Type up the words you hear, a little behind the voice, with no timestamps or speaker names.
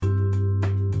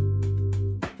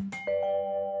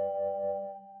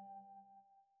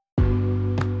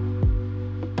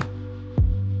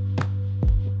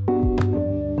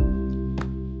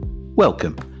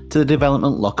Welcome to the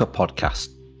Development Locker podcast,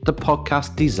 the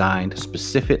podcast designed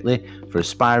specifically for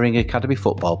aspiring academy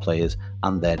football players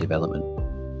and their development.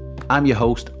 I'm your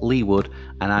host, Lee Wood,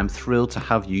 and I'm thrilled to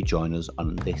have you join us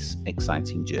on this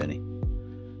exciting journey.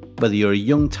 Whether you're a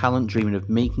young talent dreaming of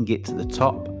making it to the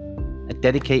top, a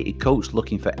dedicated coach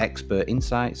looking for expert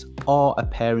insights, or a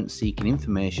parent seeking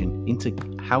information into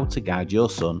how to guide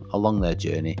your son along their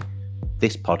journey,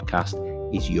 this podcast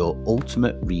is your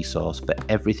ultimate resource for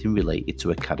everything related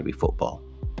to academy football.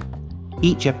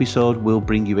 Each episode will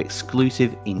bring you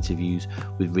exclusive interviews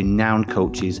with renowned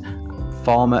coaches,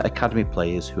 former academy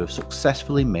players who have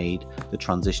successfully made the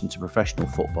transition to professional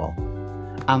football,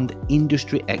 and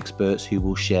industry experts who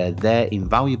will share their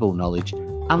invaluable knowledge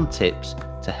and tips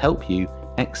to help you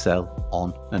excel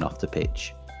on and off the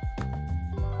pitch.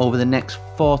 Over the next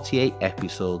 48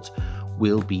 episodes,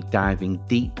 we'll be diving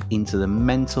deep into the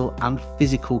mental and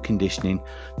physical conditioning,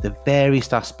 the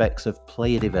various aspects of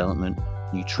player development,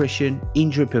 nutrition,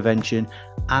 injury prevention,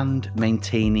 and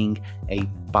maintaining a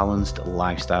balanced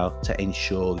lifestyle to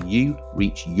ensure you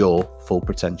reach your full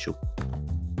potential.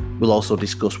 We'll also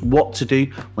discuss what to do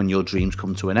when your dreams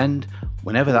come to an end,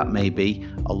 whenever that may be,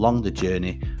 along the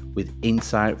journey, with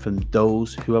insight from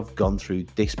those who have gone through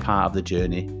this part of the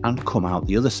journey and come out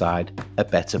the other side a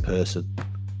better person.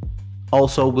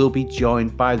 Also, we'll be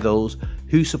joined by those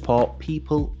who support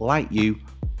people like you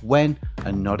when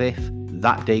and not if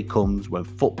that day comes when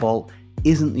football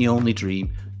isn't the only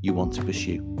dream you want to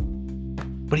pursue.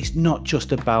 But it's not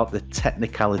just about the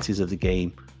technicalities of the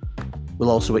game.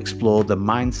 We'll also explore the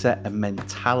mindset and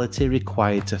mentality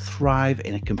required to thrive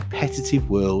in a competitive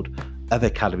world of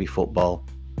academy football.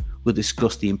 We'll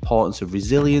discuss the importance of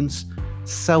resilience,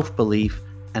 self-belief,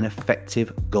 and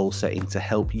effective goal setting to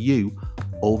help you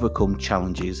overcome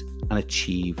challenges and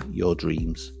achieve your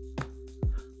dreams.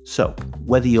 So,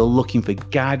 whether you're looking for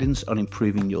guidance on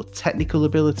improving your technical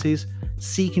abilities,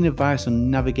 seeking advice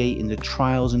on navigating the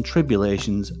trials and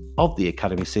tribulations of the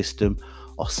academy system,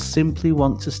 or simply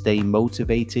want to stay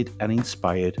motivated and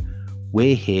inspired,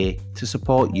 we're here to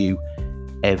support you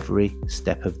every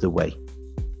step of the way.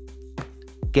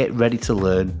 Get ready to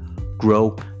learn,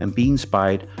 grow, and be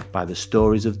inspired by the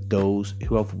stories of those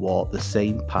who have walked the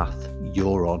same path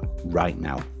you're on right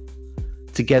now.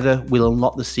 Together, we'll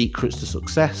unlock the secrets to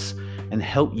success and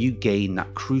help you gain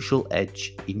that crucial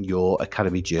edge in your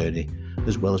academy journey,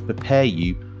 as well as prepare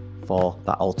you for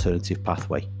that alternative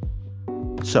pathway.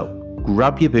 So,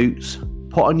 grab your boots,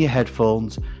 put on your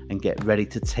headphones, and get ready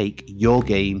to take your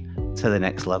game to the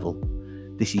next level.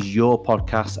 This is your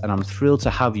podcast, and I'm thrilled to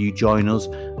have you join us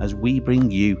as we bring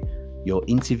you your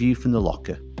interview from the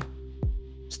locker.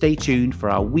 Stay tuned for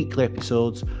our weekly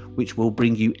episodes, which will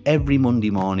bring you every Monday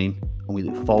morning, and we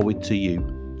look forward to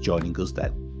you joining us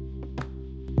then.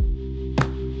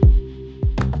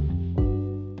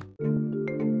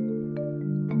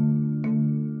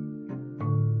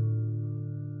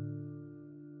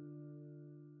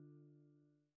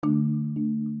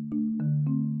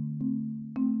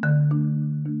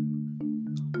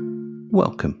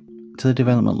 Welcome to the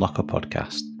Development Locker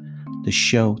podcast, the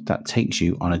show that takes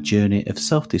you on a journey of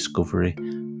self-discovery,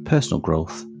 personal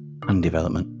growth, and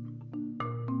development.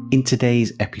 In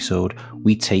today's episode,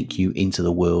 we take you into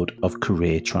the world of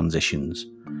career transitions,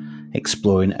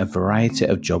 exploring a variety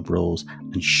of job roles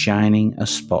and shining a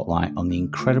spotlight on the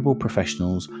incredible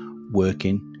professionals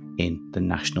working in the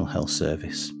National Health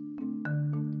Service.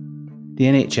 The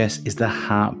NHS is the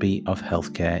heartbeat of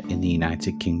healthcare in the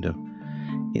United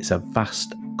Kingdom. It's a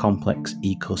vast, complex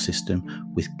ecosystem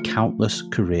with countless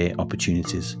career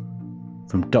opportunities,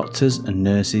 from doctors and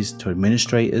nurses to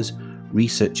administrators,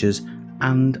 researchers,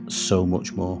 and so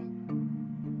much more.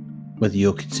 Whether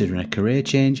you're considering a career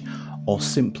change or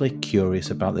simply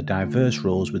curious about the diverse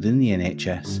roles within the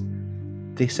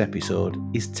NHS, this episode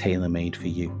is tailor-made for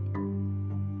you.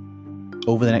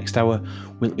 Over the next hour,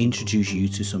 we'll introduce you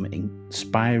to some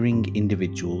inspiring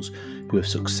individuals who have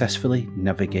successfully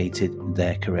navigated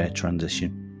their career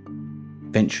transition,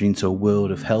 venturing into a world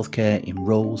of healthcare in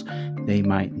roles they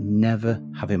might never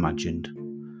have imagined.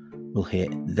 We'll hear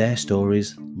their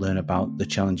stories, learn about the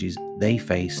challenges they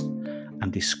faced,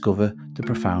 and discover the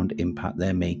profound impact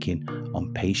they're making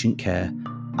on patient care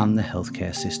and the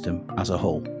healthcare system as a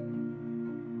whole.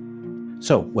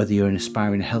 So, whether you're an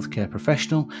aspiring healthcare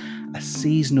professional, a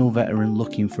seasonal veteran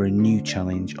looking for a new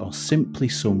challenge, or simply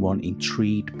someone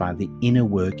intrigued by the inner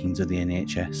workings of the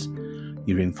NHS,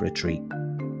 you're in for a treat.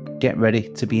 Get ready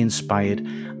to be inspired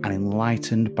and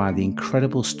enlightened by the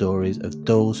incredible stories of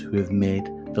those who have made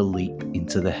the leap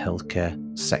into the healthcare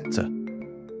sector.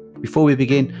 Before we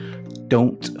begin,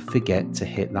 don't forget to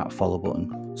hit that follow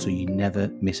button so you never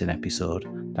miss an episode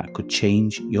that could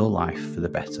change your life for the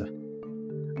better.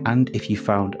 And if you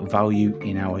found value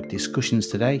in our discussions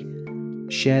today,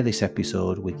 share this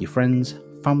episode with your friends,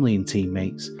 family and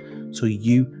teammates so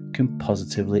you can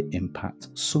positively impact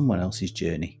someone else's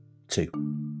journey too.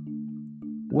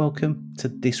 Welcome to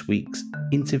this week's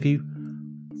interview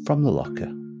from the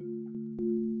locker.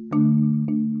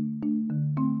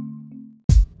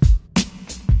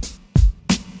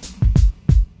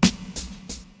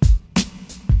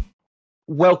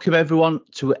 Welcome everyone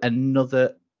to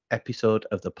another episode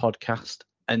of the podcast.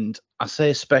 And I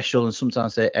say special and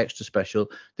sometimes I say extra special.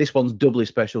 This one's doubly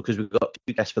special because we've got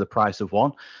two guests for the price of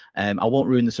one. I won't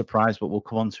ruin the surprise, but we'll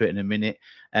come on to it in a minute.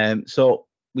 So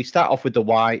we start off with the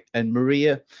why. And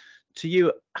Maria, to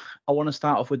you, I want to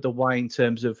start off with the why in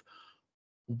terms of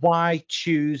why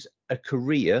choose a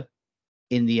career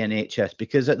in the NHS?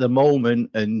 Because at the moment,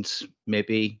 and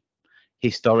maybe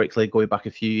historically going back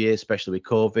a few years, especially with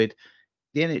COVID,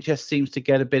 the NHS seems to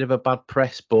get a bit of a bad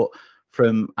press, but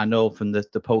I know from the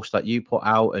post that you put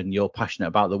out and you're passionate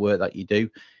about the work that you do,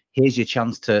 here's your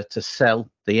chance to sell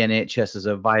the NHS as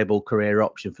a viable career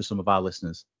option for some of our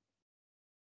listeners.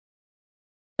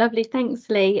 Lovely, thanks,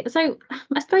 Lee. So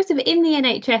I suppose in the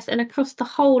NHS and across the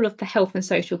whole of the health and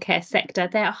social care sector,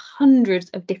 there are hundreds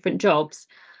of different jobs.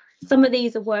 Some of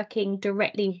these are working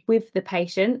directly with the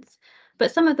patients,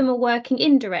 but some of them are working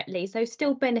indirectly, so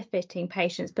still benefiting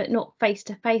patients, but not face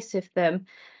to face with them.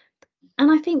 And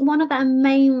I think one of the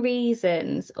main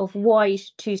reasons of why you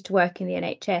should choose to work in the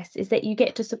NHS is that you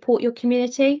get to support your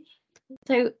community.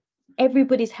 So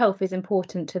everybody's health is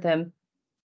important to them.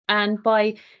 And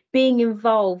by being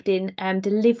involved in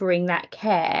delivering that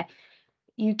care,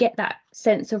 you get that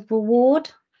sense of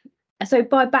reward. So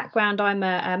by background, I'm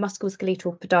a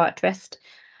musculoskeletal podiatrist.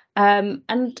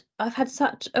 And I've had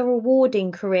such a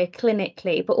rewarding career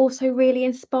clinically, but also really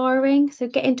inspiring. So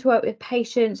getting to work with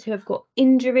patients who have got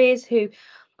injuries, who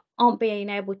aren't being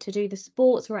able to do the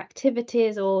sports or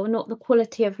activities or not the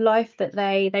quality of life that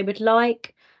they would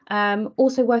like.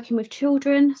 Also working with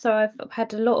children. So I've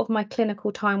had a lot of my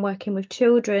clinical time working with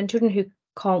children who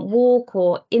can't walk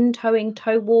or in towing,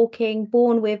 toe walking,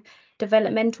 born with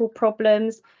developmental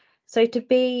problems. So to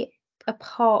be a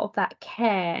part of that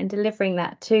care and delivering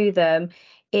that to them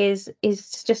is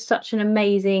just such an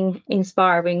amazing,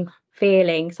 inspiring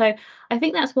feeling. So I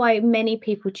think that's why many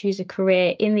people choose a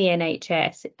career in the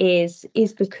NHS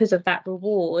is because of that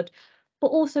reward. But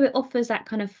also it offers that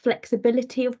kind of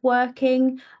flexibility of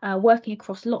working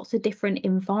across lots of different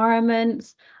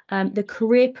environments. The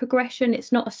career progression,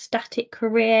 it's not a static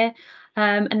career.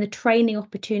 And the training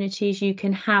opportunities you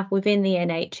can have within the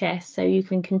NHS, so you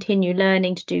can continue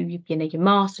learning to do your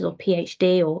master's or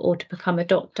PhD or to become a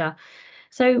doctor.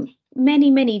 So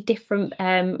many different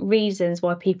reasons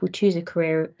why people choose a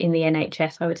career in the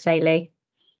NHS, I would say, Lee.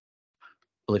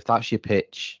 Well, if that's your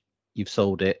pitch, you've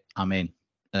sold it. I'm in.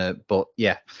 But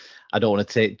yeah, I don't want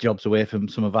to take jobs away from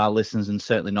some of our listeners, and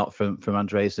certainly not from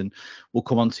Andreas. And we'll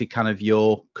come on to kind of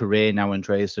your career now,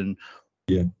 Andreas, and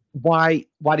yeah. Why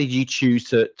did you choose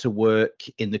to work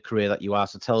in the career that you are?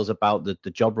 So tell us about the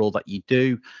job role that you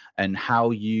do and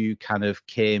how you kind of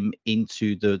came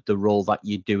into the role that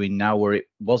you're doing now.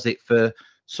 Was it for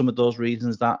some of those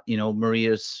reasons that,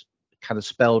 Maria's kind of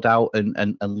spelled out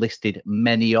and listed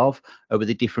many of, or were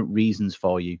there different reasons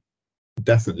for you?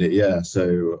 Definitely, yeah.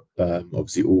 So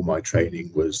obviously all my training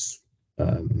was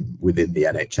within the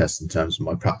NHS in terms of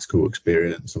my practical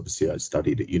experience. Obviously I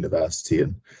studied at university,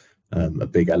 and a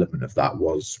big element of that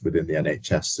was within the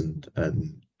NHS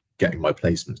and getting my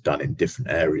placements done in different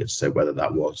areas. So whether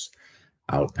that was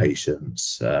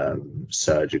outpatients,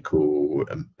 surgical,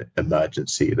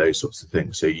 emergency, those sorts of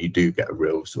things. So you do get a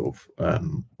real sort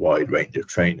of wide range of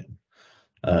training.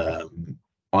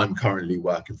 I'm currently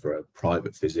working for a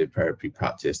private physiotherapy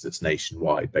practice that's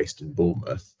nationwide, based in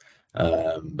Bournemouth.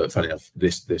 But funny enough,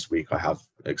 this week I have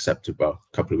a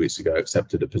couple of weeks ago,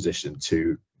 accepted a position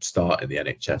to start in the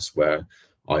NHS, where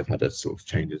I've had a sort of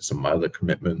change in some of my other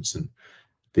commitments, and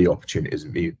the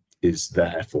opportunity is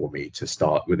there for me to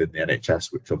start within the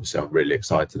NHS, which obviously I'm really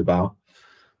excited about.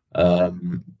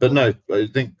 But no, I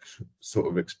think sort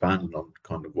of expanding on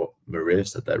kind of what Maria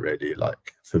said there, really,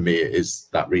 like for me, it is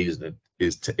that reason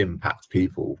is to impact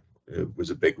people. It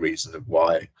was a big reason of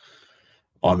why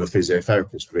I'm a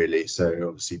physiotherapist, really. So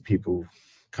obviously people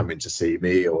coming to see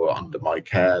me or under my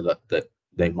care, that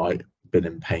they might have been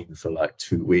in pain for like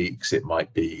 2 weeks, it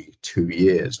might be 2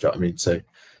 years. Do you know what I mean? So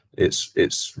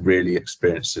it's really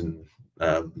experiencing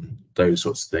those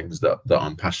sorts of things that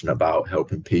I'm passionate about,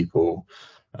 helping people.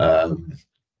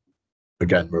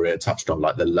 again, Maria touched on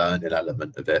like the learning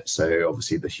element of it. So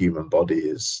obviously the human body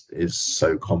is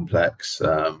so complex.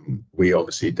 We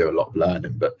obviously do a lot of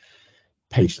learning, but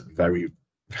patients very,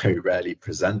 very rarely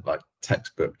present like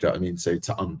textbook. Do you know what I mean? So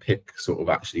to unpick sort of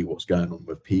actually what's going on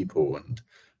with people and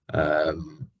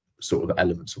sort of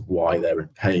elements of why they're in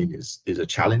pain is a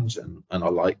challenge, and I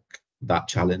like that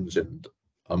challenge, and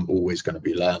I'm always going to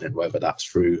be learning, whether that's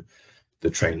through the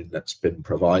training that's been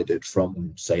provided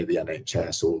from, say, the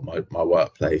NHS or my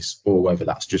workplace, or whether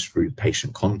that's just through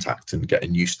patient contact and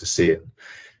getting used to seeing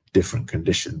different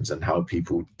conditions and how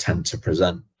people tend to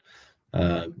present.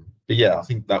 But yeah, I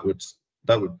think that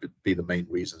would be the main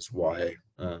reasons why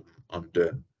I'm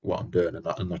doing what I'm doing,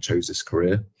 and I chose this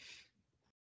career.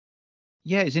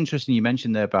 Yeah, it's interesting you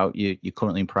mentioned there about you're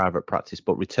currently in private practice,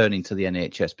 but returning to the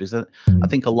NHS, because I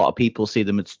think a lot of people see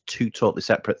them as two totally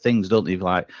separate things, don't they?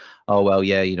 Like, oh, well,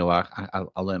 yeah, you know,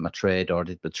 I learned my trade or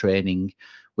did the training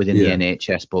within the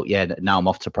NHS, but yeah, now I'm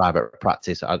off to private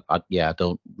practice. I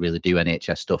don't really do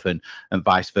NHS stuff, and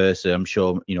vice versa. I'm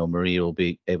sure, you know, Maria will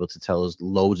be able to tell us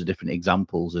loads of different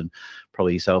examples, and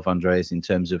probably yourself, Andreas, in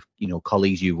terms of, you know,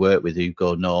 colleagues you work with who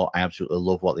go, no, I absolutely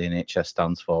love what the NHS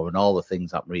stands for, and all the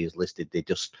things that Maria's listed,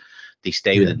 they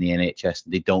stay within the NHS,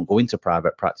 they don't go into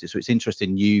private practice. So it's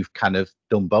interesting you've kind of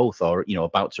done both, or, you know,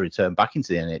 about to return back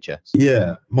into the NHS.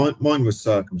 Yeah, mine was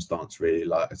circumstance, really.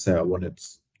 Like I say, I wanted,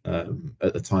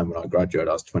 at the time when I graduated,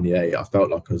 I was 28. I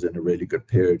felt like I was in a really good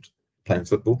period playing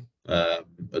football, at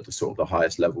the sort of the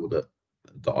highest level that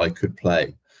I could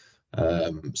play.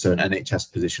 So an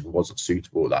NHS position wasn't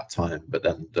suitable at that time, but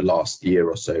then the last year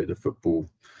or so, the football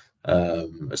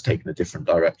has taken a different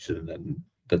direction, and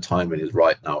the timing is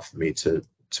right now for me to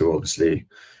obviously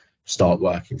start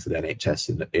working for the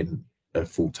NHS in a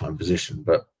full-time position.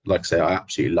 But like I say, I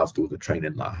absolutely loved all the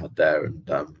training that I had there,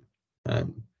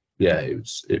 and yeah,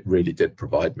 it really did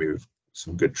provide me with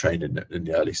some good training in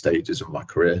the early stages of my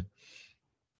career.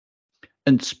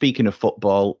 And speaking of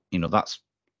football, you know, that's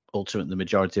ultimately the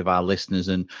majority of our listeners.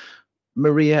 And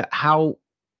Maria, how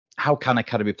can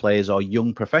academy players or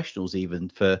young professionals, even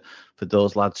for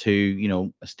those lads who, you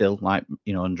know, are still, like,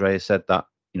 you know, Andreas said, that,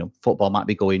 you know, football might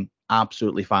be going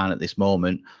absolutely fine at this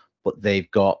moment, but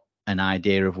they've got an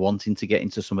idea of wanting to get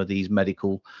into some of these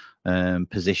medical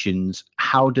positions.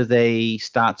 How do they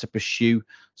start to pursue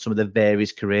some of the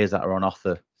various careers that are on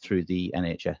offer through the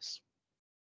NHS?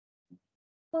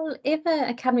 Well, if an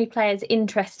academy player is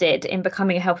interested in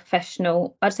becoming a health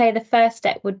professional, I'd say the first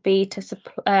step would be to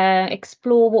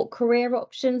explore what career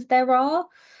options there are.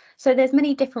 So there's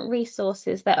many different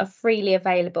resources that are freely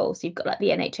available. So you've got like the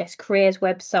NHS Careers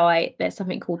website, there's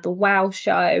something called the WOW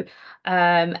Show,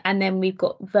 and then we've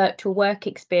got virtual work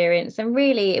experience. And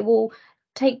really it will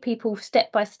take people step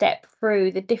by step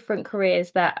through the different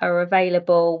careers that are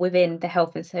available within the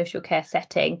health and social care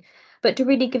setting, but to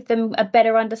really give them a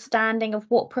better understanding of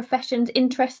what professions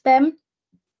interest them.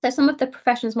 So some of the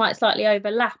professions might slightly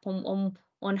overlap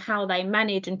on how they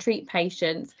manage and treat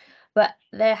patients, but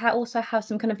they also have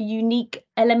some kind of unique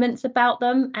elements about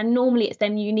them. And normally it's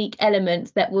them unique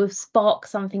elements that will spark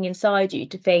something inside you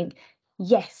to think,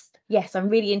 yes, I'm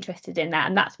really interested in that,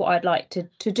 and that's what I'd like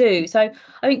to do. So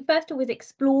I think first of all is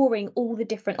exploring all the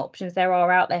different options there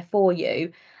are out there for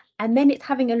you. And then it's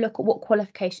having a look at what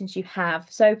qualifications you have.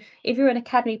 So if you're an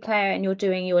academy player and you're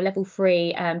doing your level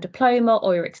 3 diploma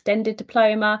or your extended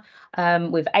diploma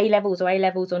with A-levels or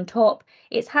A-levels on top,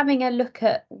 it's having a look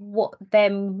at what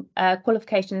them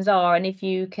qualifications are and if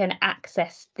you can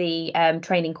access the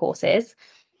training courses.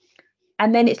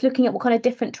 And then it's looking at what kind of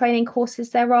different training courses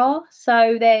there are.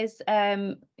 So there's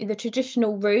the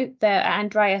traditional route that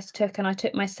Andreas took, and I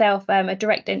took myself, a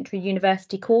direct entry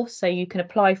university course. So you can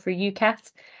apply through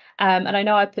UCAS. And I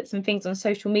know I put some things on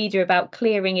social media about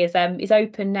clearing is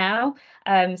open now.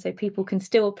 So people can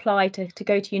still apply to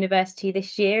go to university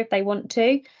this year if they want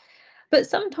to. But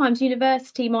sometimes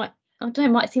university might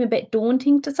seem a bit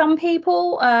daunting to some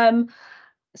people.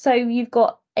 So you've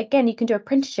got, again, you can do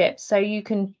apprenticeships. So you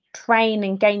can train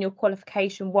and gain your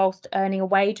qualification whilst earning a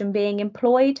wage and being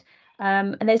employed.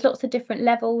 And there's lots of different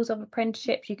levels of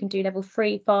apprenticeships. You can do level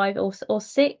 3, 5 or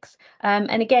 6.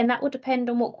 And again, that will depend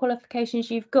on what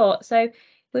qualifications you've got. So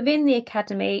within the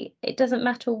academy, it doesn't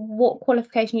matter what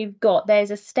qualification you've got.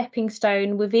 There's a stepping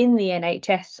stone within the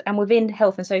NHS and within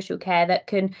health and social care that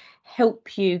can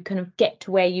help you kind of get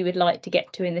to where you would like to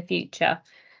get to in the future.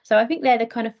 So I think they're the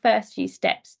kind of first few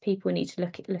steps people need to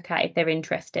look at if they're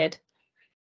interested.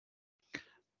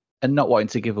 And not wanting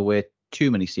to give away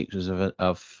too many secrets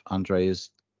of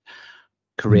Andrea's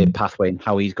career pathway and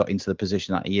how he's got into the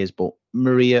position that he is, but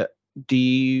Maria, do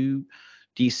you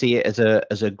do you see it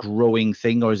as a growing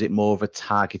thing, or is it more of a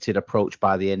targeted approach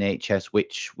by the NHS?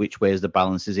 Which way is the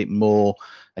balance? Is it more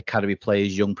academy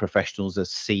players, young professionals are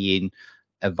seeing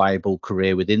a viable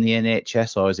career within the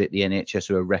NHS, or is it the NHS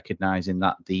who are recognising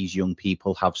that these young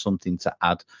people have something to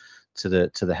add to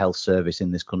the health service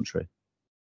in this country?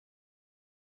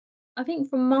 I think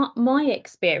from my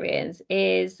experience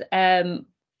is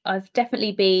I've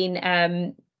definitely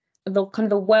been the kind of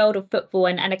the world of football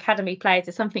and academy players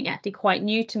is something actually quite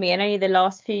new to me, and only the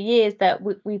last few years that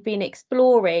we've been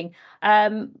exploring.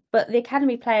 But the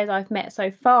academy players I've met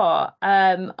so far,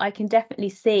 I can definitely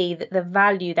see that the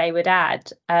value they would add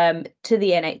to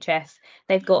the NHS.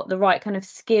 They've got the right kind of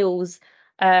skills,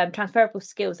 transferable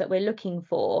skills that we're looking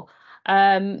for.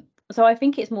 So I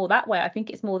think it's more that way. I think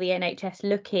it's more the NHS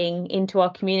looking into our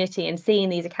community and seeing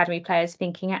these academy players,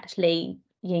 thinking actually,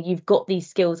 you've got these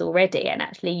skills already, and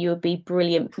actually you would be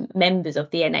brilliant members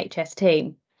of the NHS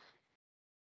team.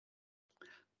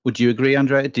 Would you agree,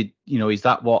 Andrea? Is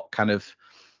that what kind of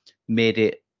made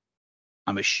it,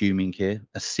 I'm assuming here,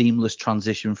 a seamless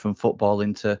transition from football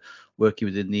into working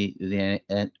within the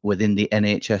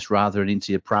NHS rather than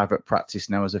into your private practice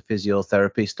now as a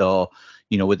physiotherapist? Or,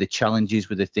 with the challenges,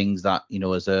 with the things that,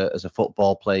 as a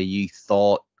football player, you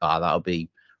thought, that'll be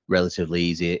relatively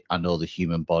easy. I know the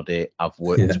human body. I've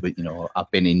worked with,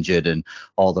 I've been injured and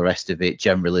all the rest of it,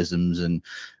 generalisms and,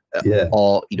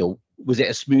 or, was it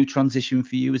a smooth transition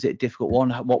for you? Was it a difficult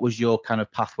one? What was your kind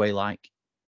of pathway like?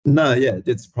 No, yeah, it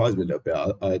did surprise me a little bit.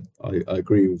 I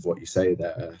agree with what you say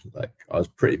there. Like, I was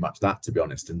pretty much that, to be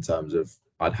honest, in terms of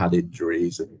I'd had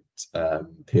injuries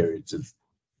and periods of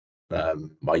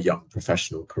my young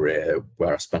professional career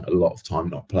where I spent a lot of time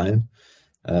not playing.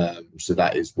 So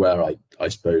that is where I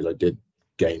suppose I did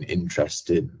gain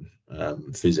interest in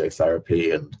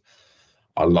physiotherapy, and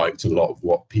I liked a lot of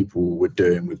what people were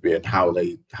doing with me and how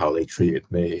they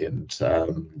treated me and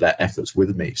their efforts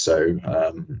with me. So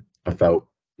I felt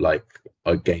like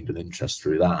I gained an interest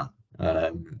through that.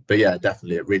 But yeah,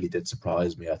 definitely, it really did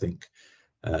surprise me. I think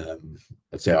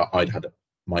I'd say I'd had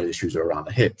my issues around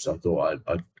the hips. I thought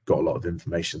I'd got a lot of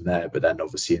information there, but then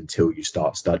obviously until you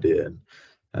start studying,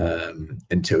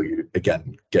 until you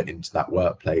again get into that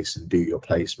workplace and do your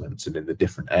placements and in the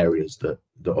different areas that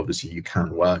obviously you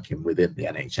can work in within the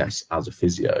NHS as a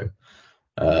physio,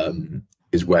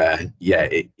 is where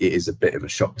it is a bit of a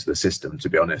shock to the system, to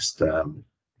be honest.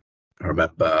 I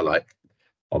remember, like,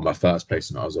 on my first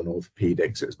placement I was on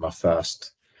orthopedics. It was my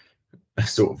first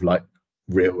sort of like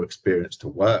real experience to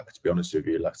work, to be honest with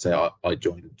you. Like, say I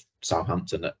joined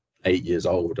Southampton at 8 years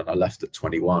old and I left at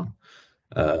 21.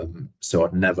 So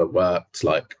I'd never worked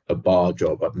like a bar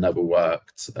job. I'd never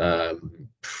worked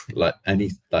like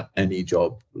any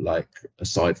job like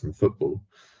aside from football.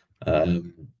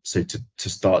 So to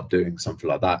start doing something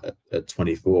like that at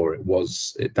 24,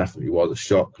 it definitely was a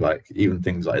shock. Like, even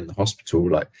things like in the hospital,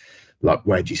 like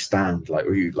where do you stand? Like,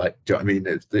 were you like, do you know what I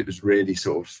mean? It was really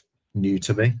sort of new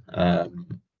to me.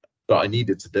 But I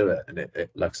needed to do it, and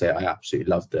it like I say, I absolutely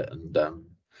loved it. And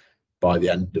by the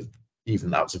end of,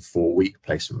 even that was a 4-week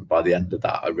placement, by the end of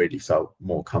that I really felt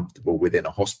more comfortable within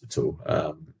a hospital.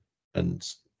 And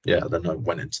yeah, then I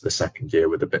went into the second year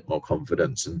with a bit more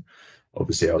confidence, and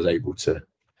obviously I was able to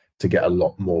get a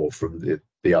lot more from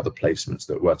the other placements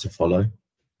that were to follow.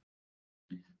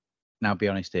 Now, be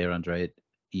honest here, Andrea,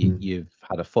 you've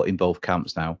had a foot in both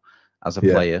camps now, as a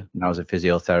player, now as a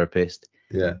physiotherapist.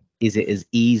 Yeah. Is it as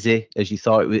easy as you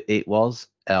thought it was,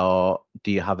 or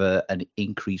do you have an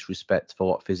increased respect for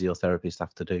what physiotherapists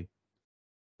have to do?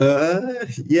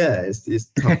 Yeah,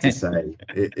 it's tough to say.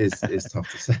 It's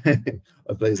tough to say.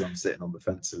 I suppose I'm sitting on the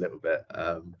fence a little bit.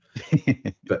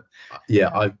 But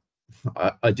yeah,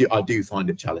 I do find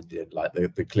it challenging, like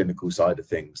the clinical side of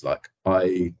things. Like,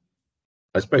 I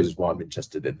suppose is why I'm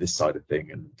interested in this side of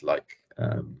thing, and like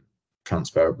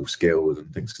transferable skills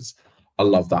and things, because I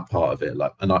love that part of it.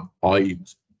 Like, and I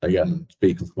again,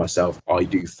 speaking for myself, I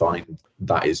do find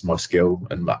that is my skill,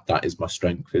 and that is my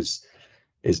strength, is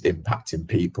impacting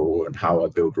people and how I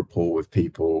build rapport with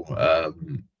people,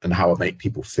 and how I make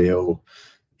people feel,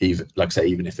 even like I say,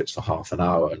 even if it's for half an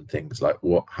hour, and things like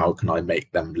how can I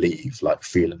make them leave like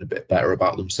feeling a bit better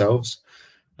about themselves.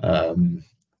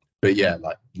 But yeah,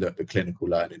 like, look, the clinical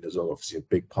learning is obviously a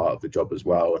big part of the job as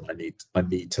well, and I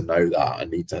need to know that.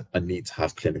 I need to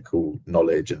have clinical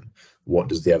knowledge, and what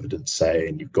does the evidence say,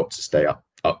 and you've got to stay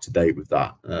up to date with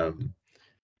that.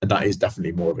 And that is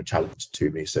definitely more of a challenge to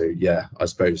me. So yeah, I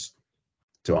suppose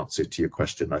to answer to your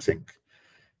question, I think,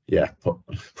 yeah,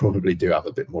 probably do have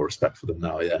a bit more respect for them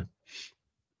now. Yeah.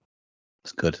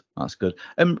 That's good.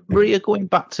 Maria, going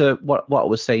back to what I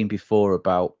was saying before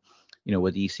about,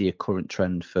 whether you see a current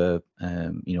trend for,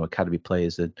 academy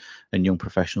players and young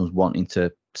professionals wanting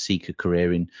to seek a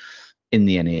career in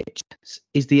the NHS.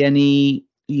 Is there any,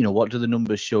 what do the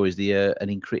numbers show? Is there an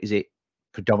increase? Is it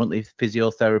predominantly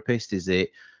physiotherapist? Is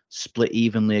it split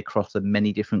evenly across the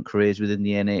many different careers within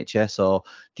the NHS? Or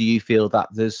do you feel that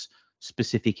there's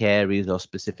specific areas or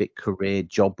specific career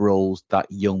job roles that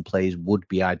young players would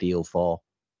be ideal for?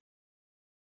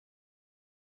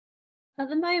 At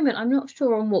the moment, I'm not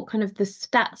sure on what kind of the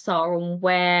stats are on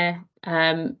where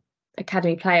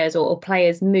academy players or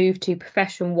players move to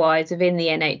profession-wise within the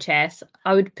NHS.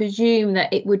 I would presume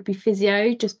that it would be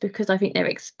physio, just because I think they're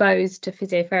exposed to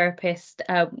physiotherapists,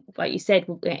 like you said,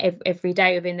 every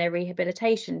day within their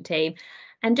rehabilitation team.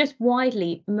 And just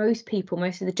widely, most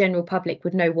of the general public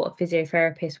would know what a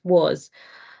physiotherapist was.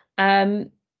 But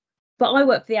I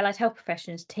work for the Allied Health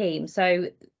Professions team, so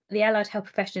the Allied Health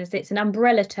Professions, it's an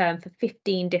umbrella term for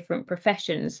 15 different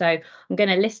professions. So I'm going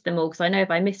to list them all, because I know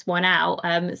if I miss one out,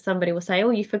 somebody will say, oh,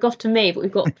 you forgot to me. But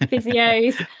we've got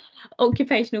physios,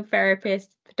 occupational therapists,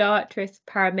 podiatrists,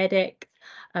 paramedics,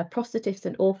 prosthetists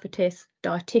and orthotists,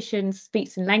 dietitians,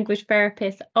 speech and language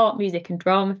therapists, art, music and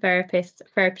drama therapists,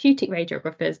 therapeutic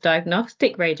radiographers,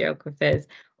 diagnostic radiographers,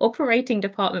 operating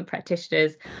department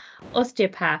practitioners,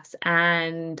 osteopaths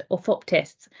and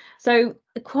orthoptists. So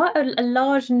quite a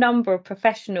large number of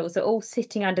professionals are all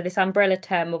sitting under this umbrella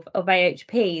term of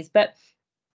AHPs. But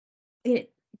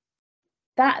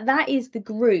that is the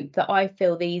group that I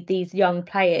feel these young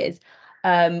players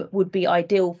would be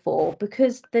ideal for,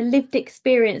 because the lived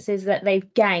experiences that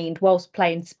they've gained whilst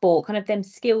playing sport, kind of them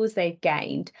skills they've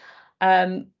gained,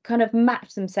 kind of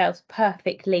match themselves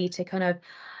perfectly to kind of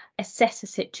assess a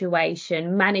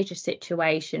situation, manage a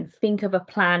situation, think of a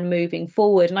plan moving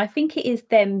forward. And I think it is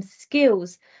them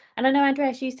skills. And I know,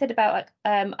 Andreas, you said about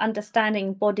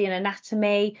understanding body and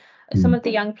anatomy. Some of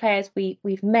the young players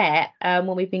we've met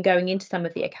when we've been going into some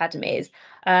of the academies,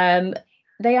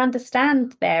 they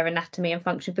understand their anatomy and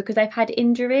function because they've had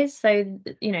injuries. So,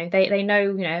 they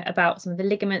know, about some of the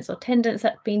ligaments or tendons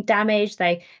that have been damaged.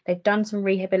 They've done some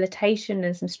rehabilitation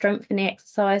and some strengthening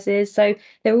exercises. So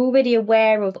they're already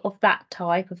aware of that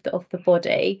type of the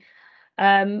body.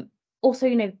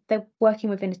 Also, they're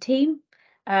working within a team.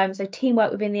 So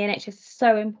teamwork within the NHS is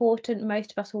so important.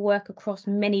 Most of us will work across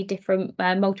many different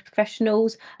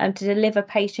multi-professionals to deliver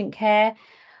patient care.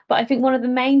 But I think one of the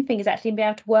main things is actually being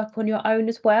able to work on your own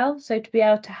as well. So to be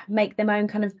able to make their own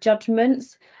kind of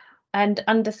judgments and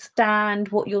understand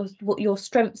what your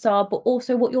strengths are, but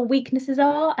also what your weaknesses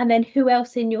are, and then who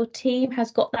else in your team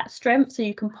has got that strength, so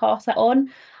you can pass that on.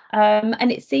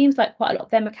 And it seems like quite a lot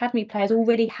of them academy players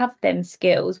already have them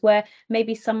skills, where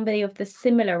maybe somebody of the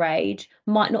similar age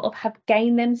might not have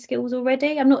gained them skills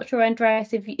already. I'm not sure,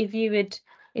 Andreas, if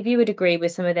you would agree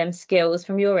with some of them skills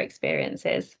from your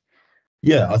experiences.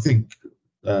 Yeah, I think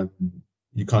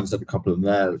you kind of said a couple of them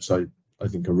there, which I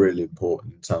think are really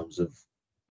important in terms of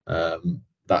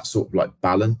that sort of like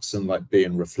balance and like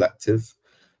being reflective.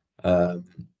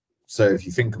 So if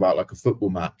you think about like a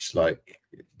football match, like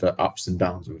the ups and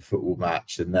downs of a football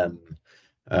match, and then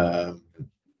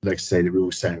like say the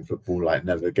rules saying football, like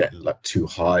never getting like too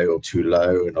high or too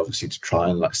low, and obviously to try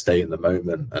and like stay in the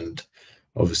moment, and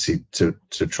obviously to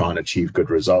try and achieve good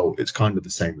result. It's kind of the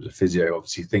same as a physio.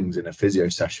 Obviously things in a physio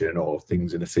session or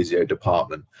things in a physio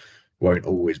department won't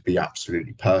always be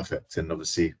absolutely perfect, and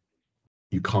obviously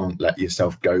you can't let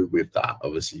yourself go with that.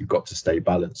 Obviously you've got to stay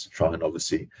balanced to try and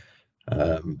obviously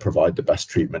provide the best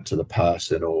treatment to the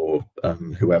person or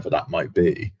whoever that might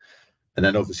be. And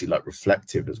then obviously like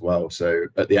reflective as well. So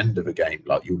at the end of a game,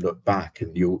 like you'll look back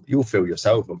and you'll feel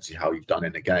yourself obviously how you've done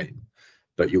in a game,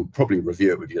 but you'll probably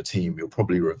review it with your team, you'll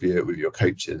probably review it with your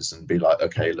coaches and be like,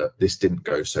 okay, look, this didn't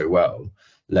go so well,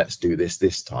 let's do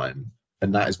this time.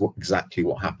 And that is exactly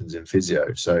what happens in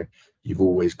physio. So you've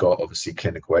always got obviously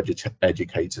clinical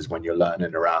educators when you're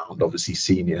learning around, obviously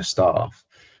senior staff,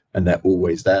 and they're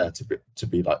always there to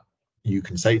be like, you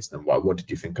can say to them, well, what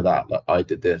did you think of that? Like, I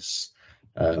did this,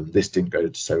 this didn't go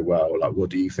so well. Like, what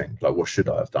do you think? Like, what should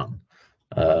I have done?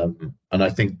 And I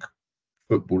think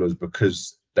footballers,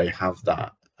 because they have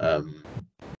that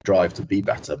drive to be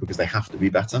better, because they have to be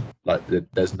better. Like,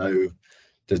 there's no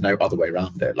other way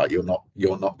around it. Like, you're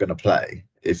not going to play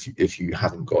if you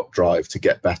haven't got drive to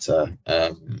get better,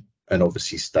 and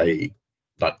obviously stay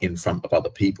like in front of other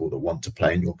people that want to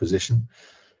play in your position.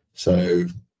 So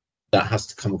that has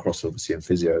to come across obviously in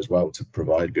physio as well, to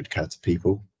provide good care to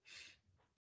people.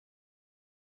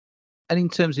 And in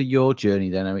terms of your journey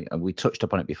then, I mean, we touched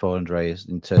upon it before, Andreas,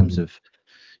 in terms of,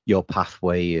 your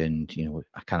pathway, and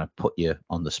I kind of put you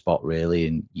on the spot really,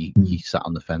 and you sat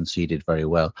on the fence, so you did very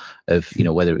well. Of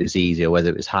whether it was easy or whether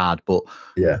it was hard, but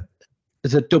yeah,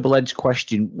 it's a double-edged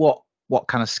question. What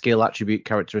kind of skill, attribute,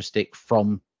 characteristic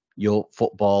from your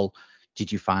football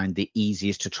did you find the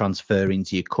easiest to transfer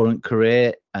into your current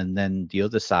career? And then the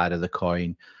other side of the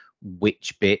coin,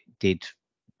 which bit did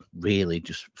really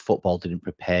just football didn't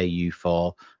prepare you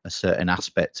for a certain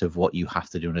aspect of what you have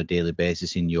to do on a daily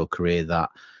basis in your career that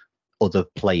other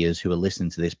players who are listening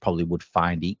to this probably would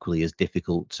find equally as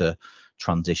difficult to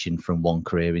transition from one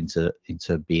career into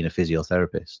being a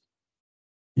physiotherapist?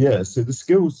 Yeah, so the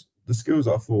skills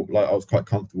I thought like I was quite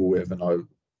comfortable with, and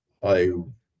I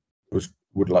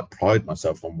would like pride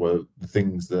myself on, were the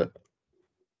things that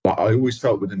like, I always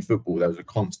felt within football there was a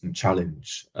constant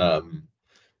challenge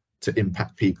to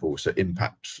impact people, so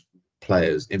impact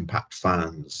players, impact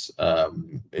fans,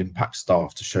 impact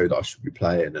staff, to show that I should be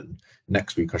playing, and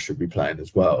next week I should be playing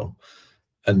as well.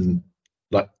 And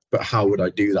like, but how would I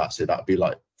do that? So that'd be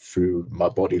like through my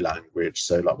body language.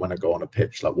 So like when I go on a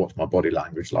pitch, like what's my body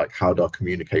language like? How do I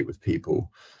communicate with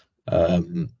people?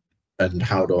 And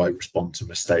how do I respond to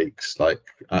mistakes? Like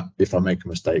if I make a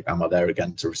mistake, am I there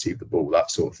again to receive the ball?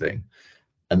 That sort of thing.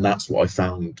 And that's what I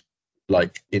found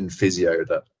like in physio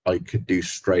that I could do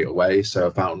straight away. So I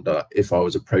found that if I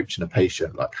was approaching a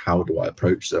patient, like how do I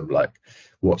approach them? Like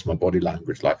what's my body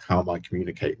language like? How am I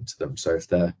communicating to them? So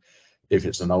if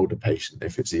it's an older patient,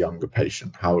 if it's a younger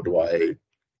patient, how do I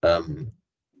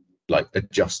like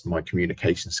adjust my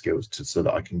communication skills so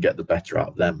that I can get the better out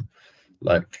of them?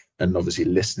 Like, and obviously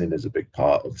listening is a big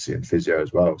part, obviously in physio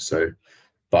as well. So,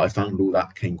 but I found all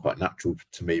that came quite natural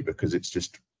to me because it's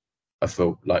just, I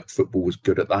felt like football was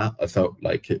good at that. I felt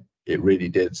like it really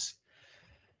did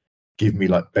give me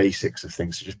like basics of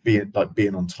things, so just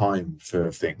being on time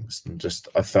for things, and just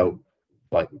I felt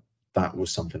like that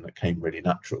was something that came really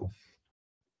natural.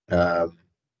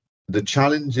 The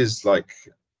challenge is like,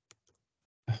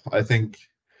 I think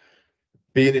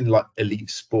being in like elite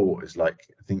sport is like,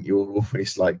 I think you're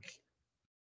always like,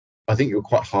 I think you're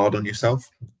quite hard on yourself.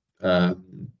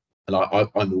 And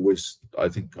I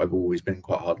think I've always been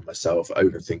quite hard on myself,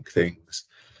 overthink things.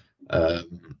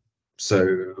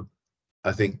 So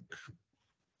I think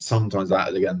sometimes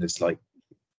that again is like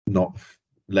not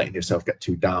letting yourself get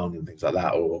too down and things like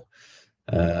that, or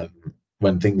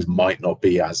when things might not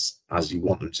be as you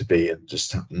want them to be,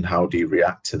 and how do you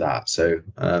react to that? So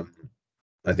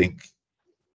I think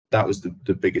that was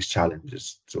the biggest challenge,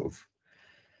 is sort of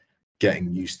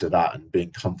getting used to that and being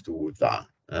comfortable with that.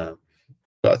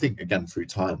 But I think again through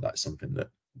time that's something that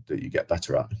you get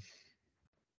better at.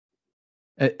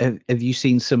 Have you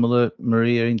seen similar,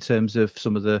 Maria, in terms of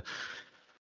some of the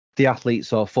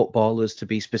athletes or footballers, to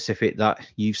be specific, that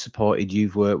you've supported,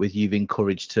 you've worked with, you've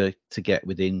encouraged to get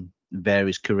within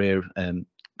various career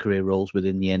roles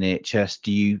within the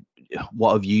NHS?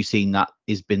 What have you seen that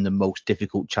has been the most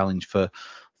difficult challenge for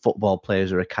football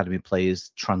players or academy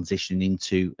players transitioning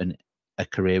into a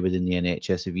career within the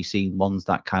NHS? Have you seen ones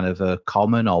that kind of are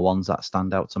common, or ones that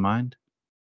stand out to mind?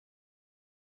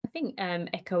 I think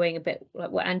echoing a bit like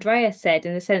what Andrea said,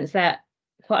 in the sense that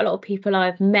quite a lot of people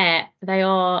I've met, they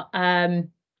are, I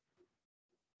don't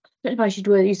know if I should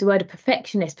use the word of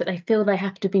perfectionist, but they feel they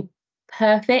have to be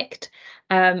perfect.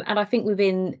 And I think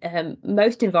within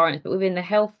most environments, but within the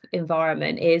health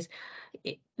environment, is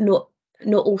not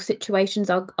all situations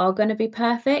are going to be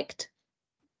perfect.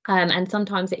 And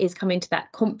sometimes it is coming to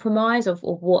that compromise of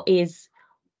what is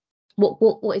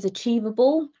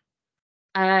achievable.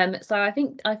 So I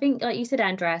think like you said,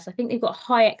 Andreas, I think they've got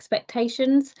high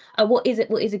expectations. What is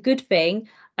a good thing,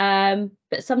 but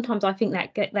sometimes I think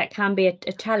that can be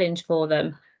a challenge for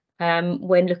them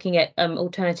when looking at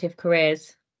alternative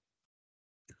careers.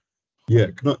 Yeah,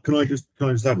 can I just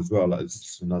add as well? Like,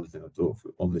 it's another thing I thought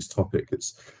on this topic.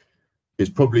 It's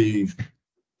probably,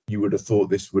 you would have thought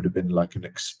this would have been like an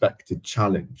expected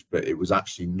challenge, but it was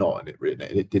actually not, and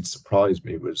it did surprise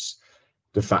me, was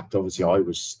the fact, obviously, I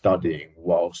was studying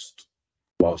whilst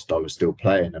I was still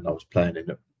playing, and I was playing in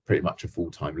pretty much a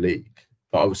full-time league,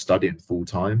 but I was studying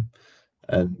full-time.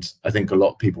 And I think a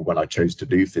lot of people, when I chose to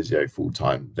do physio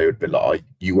full-time, they would be like, oh,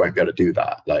 you won't be able to do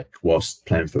that, like whilst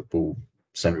playing football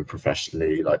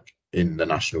semi-professionally, like in the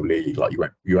national league, like you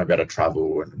won't be able to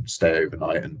travel and stay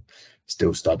overnight and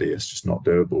still study. It's just not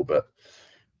doable. But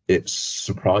it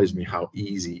surprised me how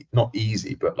not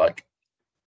easy, but like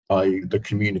the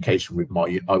communication with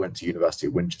I went to University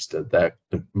of Winchester.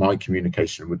 My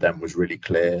communication with them was really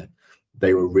clear.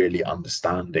 They were really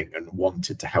understanding and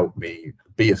wanted to help me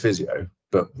be a physio,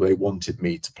 but they wanted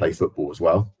me to play football as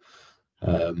well.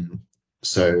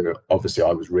 So obviously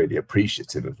I was really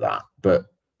appreciative of that, but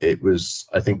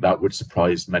I think that would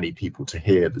surprise many people to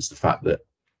hear, there's the fact that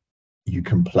you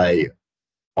can play.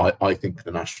 I think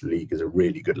the National League is a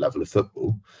really good level of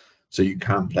football. So you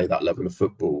can play that level of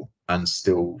football and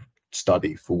still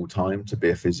study full time to be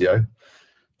a physio.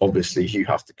 Obviously, you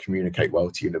have to communicate well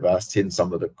to university, and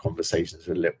some of the conversations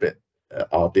are a little bit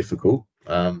are difficult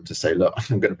to say, look,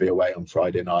 I'm going to be away on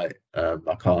Friday night.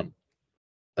 I can't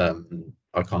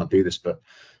do this. But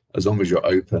as long as you're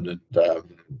open and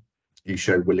you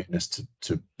show willingness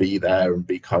to be there and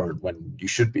be current when you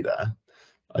should be there,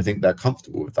 I think they're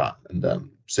comfortable with that. And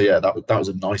so yeah, that was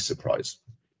a nice surprise.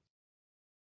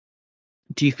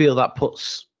 Do you feel that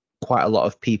puts quite a lot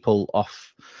of people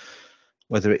off,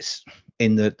 whether it's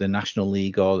in the National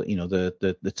League or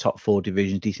the top 4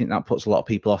 divisions? Do you think that puts a lot of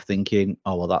people off thinking,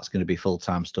 oh well, that's going to be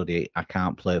full-time study, I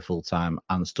can't play full-time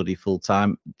and study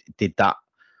full-time? Did that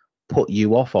put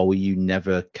you off, or were you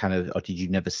never or did you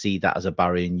never see that as a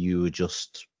barrier and you were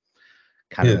just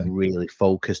kind of really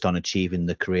focused on achieving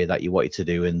the career that you wanted to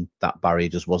do, and that barrier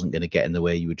just wasn't going to get in the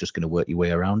way, you were just going to work your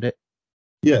way around it?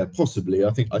 Yeah, possibly. I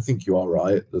think you are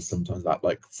right. There's sometimes that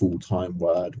like full-time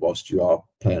word, whilst you are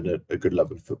playing a good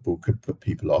level of football, could put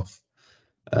people off.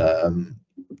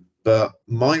 But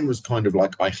mine was kind of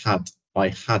like I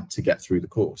had to get through the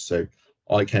course. So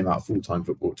I came out full-time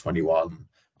football at 21.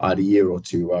 I had a year or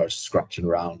two where I was scratching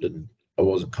around and I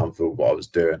wasn't comfortable with what I was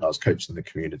doing. I was coaching the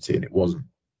community, and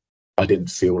I didn't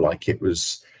feel like it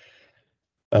was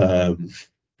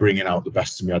bringing out the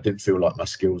best of me. I didn't feel like my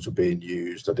skills were being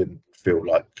used. I didn't feel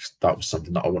like that was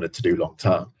something that I wanted to do long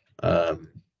term.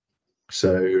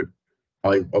 So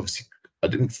I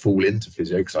didn't fall into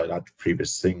physio because I had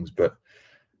previous things, but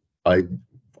I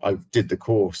did the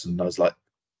course and I was like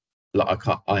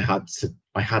I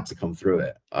had to come through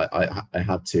it. I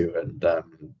had to, and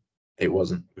it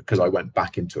wasn't because I went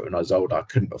back into it when I was older. I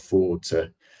couldn't afford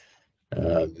to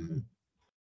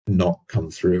not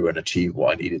come through and achieve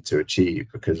what I needed to achieve,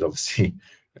 because obviously,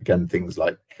 again, things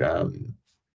like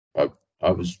I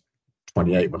was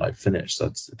 28 when I finished.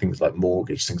 That's things like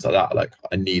mortgage, things like that. Like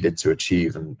I needed to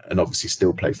achieve and obviously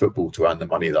still play football to earn the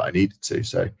money that I needed to.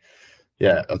 So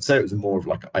yeah, I'd say it was more of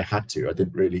like I had to.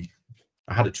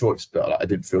 I had a choice, but I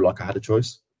didn't feel like I had a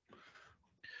choice.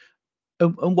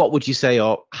 And what would you say,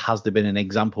 or has there been an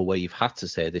example where you've had to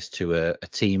say this to a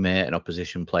teammate, an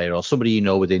opposition player, or somebody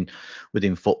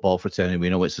within football fraternity? We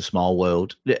know it's a small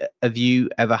world. Have you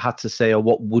ever had to say, or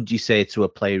what would you say to a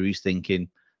player who's thinking,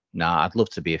 nah, I'd love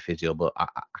to be a physio, but I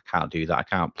can't do that. I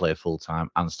can't play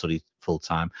full-time and study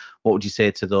full-time. What would you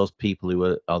say to those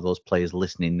people or those players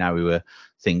listening now who are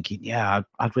thinking, yeah,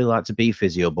 I'd really like to be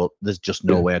physio, but there's just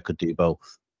no way I could do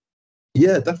both?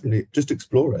 Yeah, definitely. Just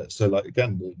explore it. So like,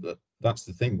 again, that's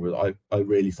the thing where I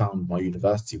really found my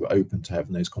university were open to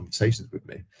having those conversations with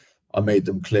me. I made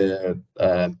them clear.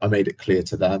 I made it clear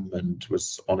to them and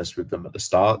was honest with them at the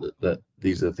start that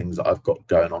these are the things that I've got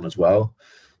going on as well.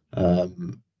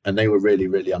 And they were really,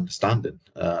 really understanding.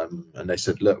 And they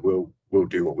said, look, we'll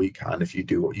do what we can if you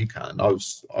do what you can. And I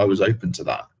was open to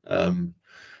that.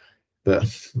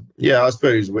 But yeah, I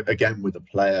suppose again with a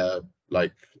player,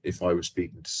 like if I was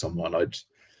speaking to someone,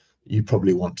 you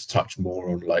probably want to touch more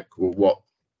on like, well,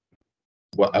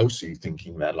 what else are you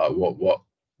thinking there? Like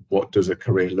what does a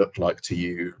career look like to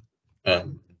you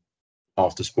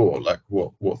after sport? Like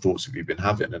what thoughts have you been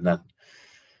having? And then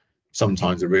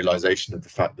sometimes a realization of the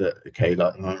fact that, okay,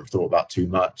 like I haven't thought about too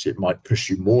much, it might push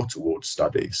you more towards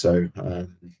study. So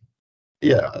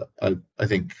yeah, I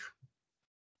think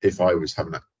if I was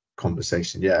having that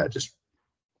conversation, yeah, just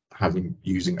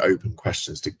using open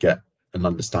questions to get an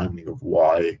understanding of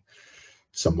why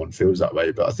someone feels that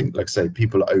way. But I think, like I say,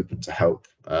 people are open to help.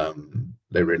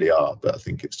 They really are. But I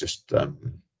think it's just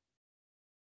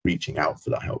reaching out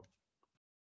for that help.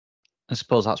 I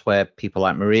suppose that's where people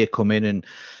like Maria come in, and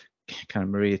kind of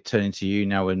Maria, turning to you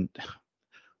now, and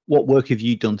what work have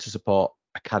you done to support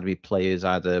academy players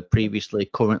either previously,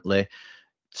 currently,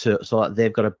 so that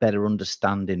they've got a better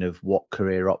understanding of what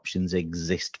career options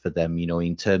exist for them,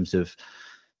 in terms of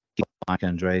Maria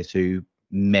Andreas, who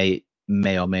may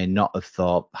or may not have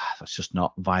thought that's just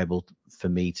not viable for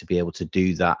me to be able to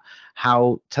do that.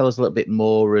 Tell us a little bit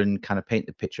more and kind of paint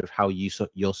the picture of how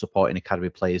you're supporting academy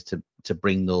players to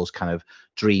bring those kind of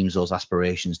dreams, those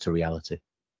aspirations to reality.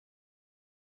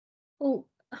 Well,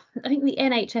 I think the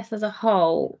NHS as a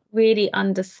whole really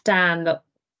understand that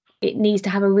it needs to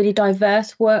have a really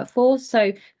diverse workforce.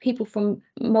 So people from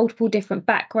multiple different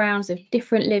backgrounds, of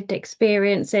different lived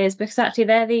experiences, because actually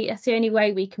that's the only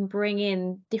way we can bring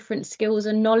in different skills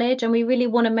and knowledge. And we really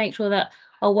want to make sure that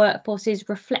our workforce is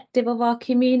reflective of our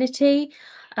community.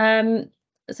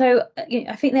 So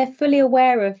I think they're fully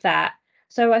aware of that.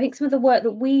 So I think some of the work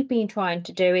that we've been trying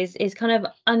to do is kind of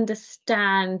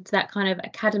understand that kind of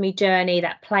academy journey,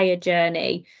 that player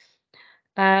journey.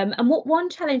 And one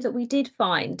challenge that we did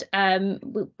find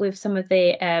with some of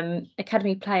the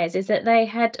academy players is that they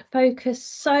had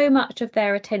focused so much of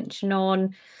their attention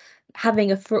on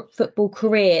having a football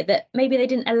career that maybe they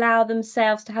didn't allow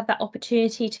themselves to have that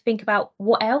opportunity to think about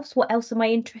what else am I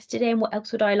interested in, what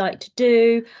else would I like to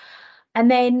do, and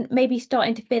then maybe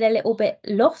starting to feel a little bit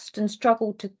lost and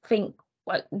struggle to think,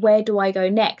 like, where do I go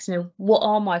next? What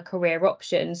are my career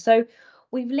options? So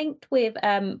we've linked with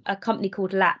a company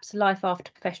called LAPS, Life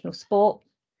After Professional Sport.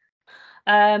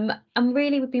 And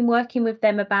really we've been working with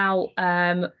them about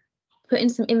putting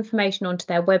some information onto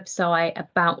their website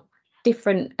about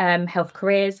different health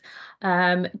careers,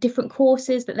 different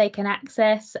courses that they can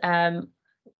access, having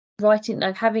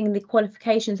the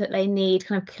qualifications that they need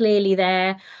kind of clearly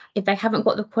there. If they haven't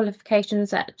got the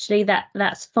qualifications, actually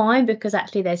that's fine, because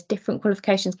actually there's different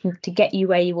qualifications to get you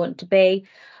where you want to be.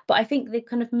 But I think the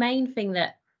kind of main thing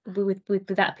that with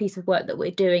that piece of work that we're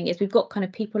doing is we've got kind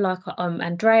of people like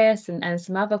Andreas and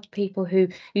some other people who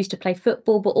used to play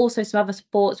football, but also some other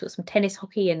sports, with some tennis,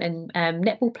 hockey and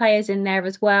netball players in there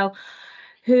as well,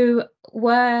 who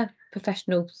were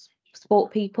professional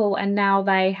sport people, and now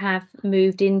they have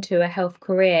moved into a health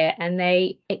career, and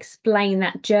they explain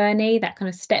that journey, that kind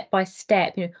of step by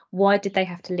step. Why did they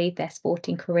have to leave their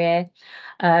sporting career?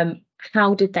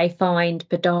 How did they find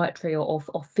podiatry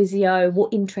or physio?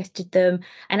 What interested them?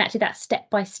 And actually that step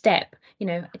by step,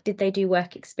 did they do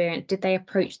work experience? Did they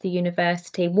approach the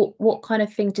university? What kind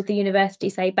of things did the university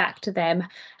say back to them?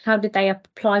 How did they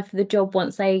apply for the job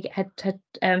once they had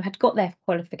got their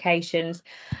qualifications?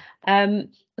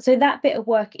 So that bit of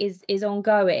work is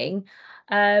ongoing.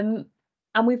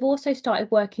 And we've also started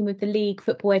working with the League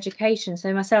Football Education.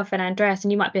 So myself and Andreas,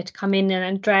 and you might be able to come in, and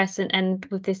Andreas and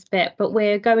with this bit, but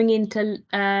we're going into,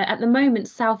 at the moment,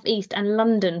 South East and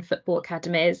London football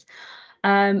academies.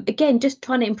 Again, just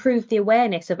trying to improve the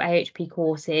awareness of AHP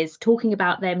courses, talking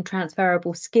about them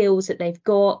transferable skills that they've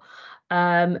got,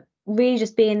 really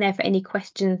just being there for any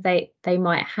questions they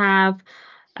might have.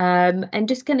 And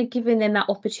just kind of giving them that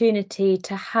opportunity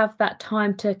to have that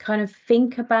time to kind of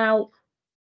think about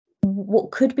what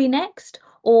could be next,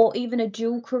 or even a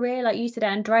dual career, like you said,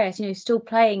 Andreas, still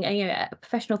playing a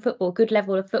professional football, good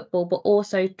level of football, but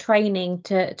also training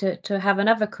to have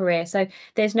another career. So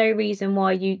there's no reason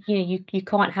why you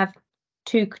can't have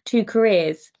two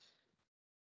careers.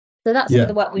 So that's some of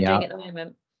the work we're doing at the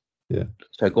moment. Yeah.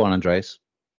 So go on, Andreas.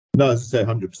 No, as I say,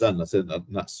 100%. I said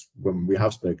that's when we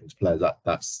have spoken to players.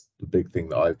 That's the big thing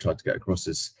that I've tried to get across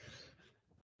is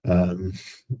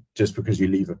just because you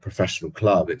leave a professional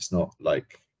club, it's not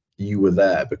like you were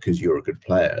there because you're a good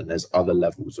player. And there's other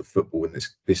levels of football in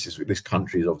this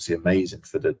country is obviously amazing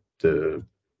for the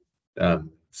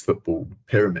football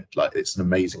pyramid. Like, it's an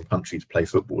amazing country to play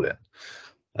football in,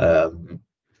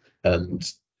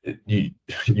 and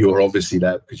you're obviously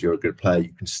there because you're a good player.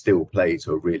 You can still play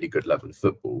to a really good level of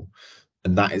football,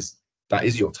 and that is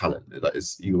your talent. That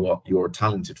is, you're a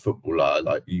talented footballer.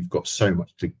 Like, you've got so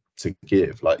much to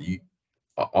give. Like,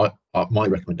 my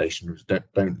recommendation is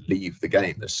don't leave the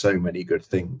game. There's so many good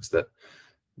things that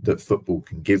football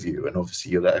can give you, and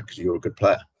obviously you're there because you're a good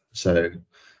player. So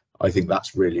I think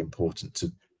that's really important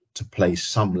to play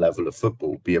some level of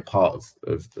football, be a part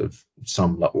of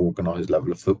some like organized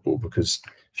level of football, because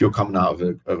if you're coming out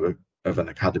of an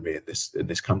academy in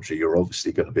this country, you're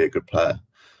obviously going to be a good player.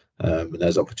 And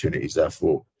there's opportunities there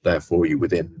for you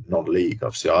within non-league.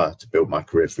 Obviously, I had to build my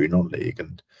career through non-league,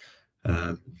 and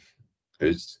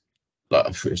it's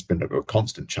been a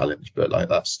constant challenge, but like,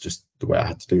 that's just the way I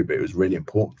had to do. But it was really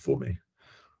important for me.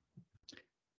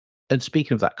 And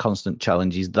speaking of that constant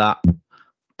challenge, is that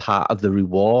part of the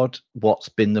reward? What's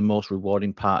been the most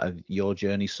rewarding part of your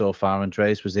journey so far,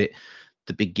 Andreas? Was it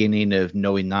the beginning of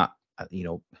knowing that,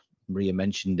 Maria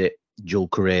mentioned it, dual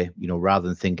career, rather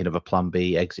than thinking of a plan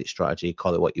B, exit strategy,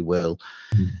 call it what you will?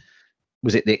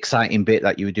 Was it the exciting bit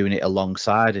that you were doing it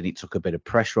alongside and it took a bit of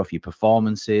pressure off your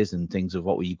performances and things of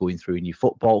what were you going through in your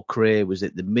football career? Was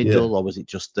it the middle, or was it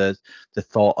just the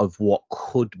thought of what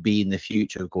could be in the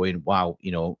future, going, wow,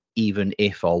 even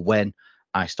if or when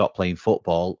I stop playing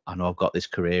football, I know I've got this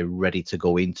career ready to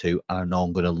go into, and I know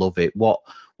I'm going to love it. What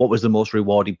was the most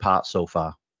rewarding part so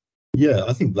far? Yeah,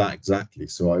 I think that exactly.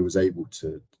 So I was able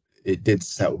to, it did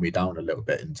settle me down a little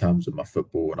bit in terms of my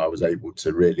football, and I was able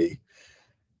to really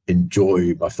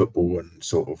enjoy my football and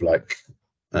sort of like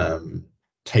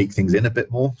take things in a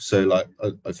bit more. So like,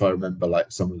 if I remember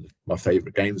like some of my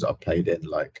favorite games that I played in,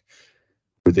 like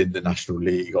within the National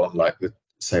League, on like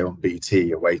say on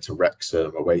BT, away to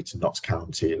Wrexham, away to Notts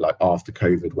County, like after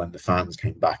COVID, when the fans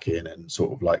came back in, and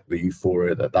sort of like the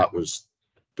euphoria that was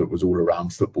all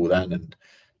around football then, and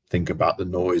think about the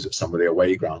noise at some of the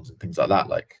away grounds and things like that.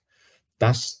 Like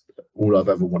that's all I've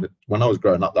ever wanted. When I was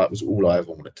growing up, that was all I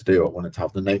ever wanted to do. I wanted to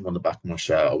have the name on the back of my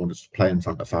shirt. I wanted to play in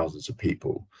front of thousands of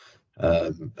people,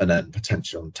 and then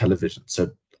potentially on television.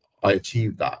 So I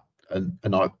achieved that,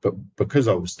 but because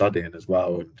I was studying as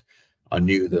well, and I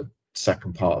knew the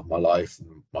second part of my life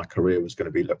and my career was going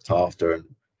to be looked after, and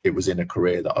it was in a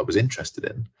career that I was interested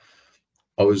in.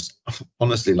 I was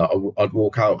honestly like, I'd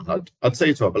walk out and I'd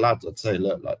say to other lads, I'd say,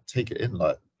 look, like take it in,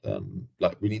 like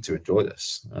we need to enjoy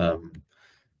this.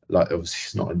 Like obviously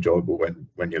it's not enjoyable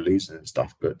when you're losing and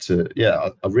stuff, but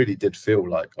I really did feel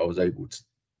like I was able to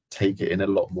take it in a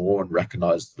lot more and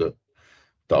recognize that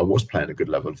I was playing a good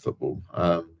level of football.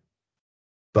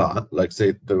 But like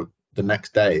say the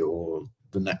next day or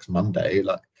the next Monday,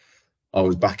 like I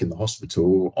was back in the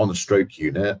hospital on a stroke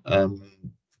unit,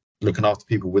 looking after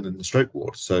people within the stroke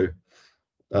ward. So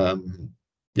I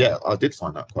did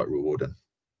find that quite rewarding.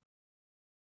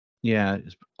 Yeah,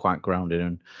 it's quite grounded,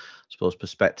 and I suppose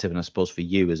perspective, and I suppose for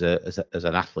you as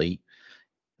an athlete,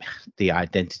 the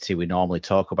identity we normally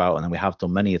talk about, and then we have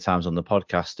done many a times on the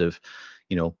podcast of,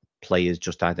 players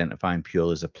just identifying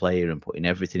purely as a player and putting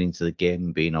everything into the game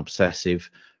and being obsessive.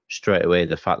 Straight away,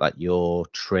 the fact that you're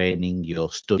training,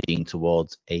 you're studying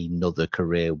towards another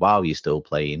career while you're still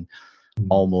playing,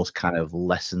 almost kind of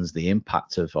lessens the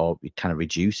impact of, or it kind of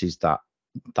reduces that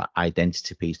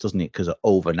identity piece, doesn't it? Because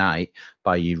overnight,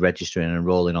 by you registering and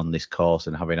enrolling on this course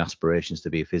and having aspirations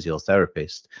to be a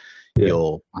physiotherapist,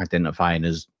 you're identifying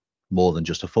as more than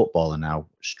just a footballer now.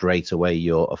 Straight away,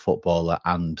 you're a footballer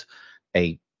and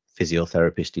a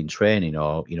physiotherapist in training,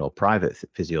 or private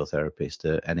physiotherapist,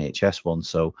 NHS one.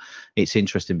 So it's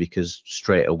interesting because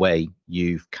straight away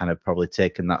you've kind of probably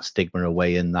taken that stigma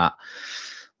away and that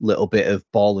little bit of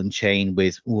ball and chain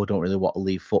with, I don't really want to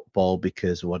leave football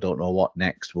because I don't know what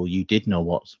next. Well, you did know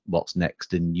what's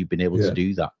next, and you've been able to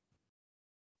do that.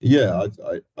 Yeah,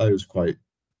 I was quite,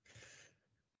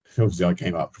 obviously I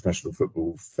came out of professional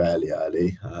football fairly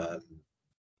early,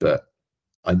 but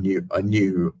I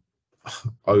knew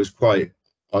I was very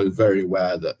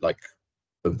aware that like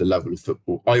of the level of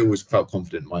football. I always felt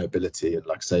confident in my ability, and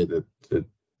like say the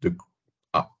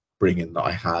upbringing that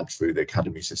I had through the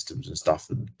academy systems and stuff,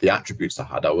 and the attributes I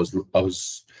had, I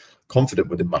was confident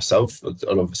within myself. I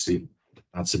obviously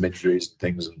had some injuries and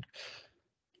things and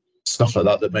stuff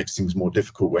like that makes things more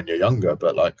difficult when you're younger,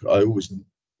 but like I always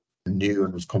knew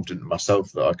and was confident in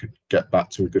myself that I could get back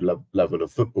to a good level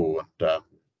of football,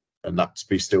 and that to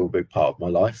be still a big part of my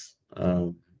life.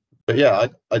 But yeah,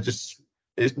 I just,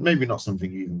 it's maybe not something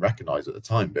you even recognize at the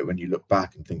time, but when you look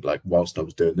back and think like, whilst I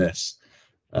was doing this,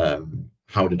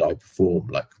 how did I perform?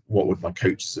 Like, what would my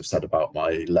coaches have said about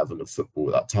my level of football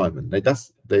at that time? And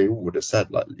they all would have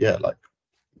said like, yeah, like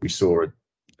we saw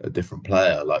a different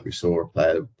player, like we saw a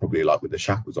player probably like with the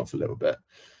shackles off a little bit.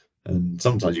 And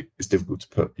sometimes it's difficult to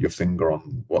put your finger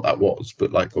on what that was,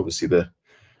 but like obviously the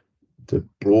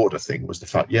broader thing was the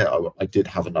fact, I did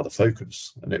have another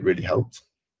focus, and it really helped.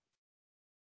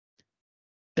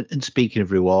 And speaking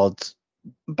of rewards,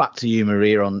 back to you,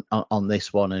 Maria, on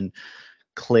this one. And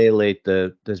clearly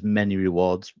there's many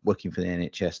rewards working for the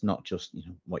NHS, not just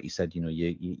what you said,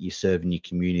 you serve in your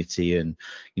community, and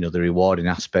the rewarding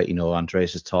aspect.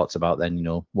 Andreas has talked about then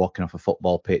walking off a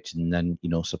football pitch and then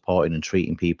supporting and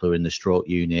treating people who are in the stroke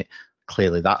unit.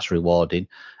 Clearly that's rewarding,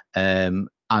 and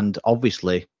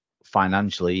obviously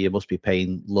financially you must be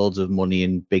paying loads of money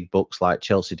in big bucks like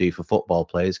Chelsea do for football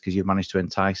players, because you've managed to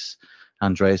entice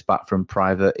Andreas back from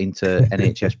private into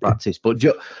NHS practice. But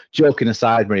joking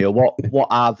aside, Maria, what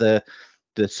are the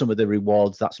some of the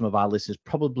rewards that some of our listeners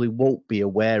probably won't be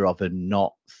aware of and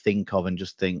not think of, and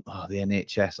just think, oh, the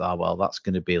NHS, well, that's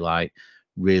going to be like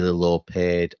really low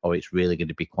paid, or it's really going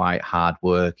to be quite hard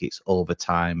work, it's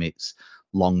overtime, it's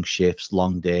long shifts,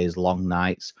 long days, long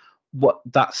nights.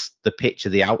 That's the picture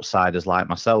the outsiders like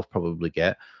myself probably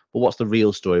get. But what's the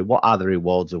real story? What are the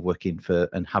rewards of working for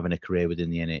and having a career within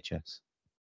the NHS?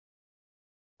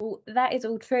 Well, that is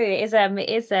all true. It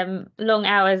is long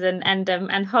hours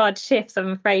and hard shifts,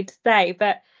 I'm afraid to say.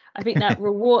 But I think that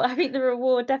reward, I think the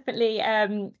reward definitely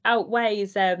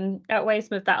outweighs some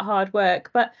of that hard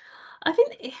work. But I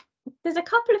think there's a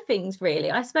couple of things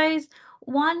really. I suppose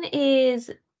one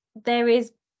is there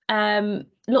is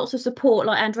lots of support,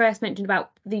 like Andreas mentioned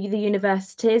about the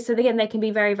universities. So again, they can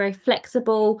be very, very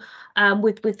flexible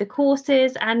with the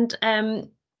courses, and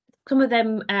some of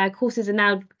them courses are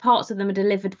now, parts of them are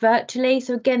delivered virtually.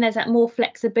 So again, there's that more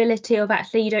flexibility of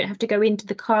actually you don't have to go into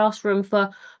the classroom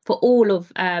for all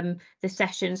of the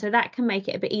sessions. So that can make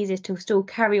it a bit easier to still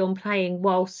carry on playing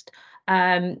whilst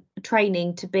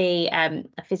training to be a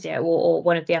physio or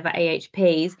one of the other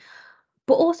AHPs.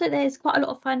 But also there's quite a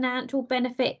lot of financial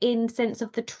benefit in sense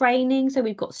of the training. So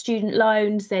we've got student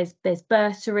loans, there's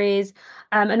bursaries,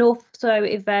 and also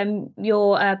if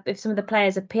if some of the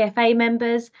players are PFA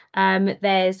members,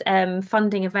 there's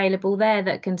funding available there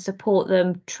that can support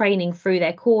them training through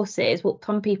their courses, what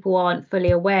some people aren't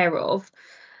fully aware of.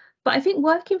 But I think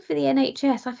working for the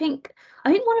NHS, I think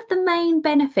one of the main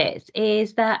benefits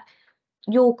is that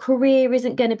your career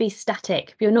isn't going to be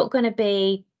static. You're not going to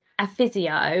be a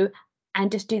physio and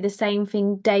just do the same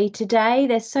thing day to day.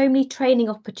 There's so many training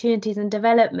opportunities and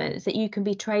developments that you can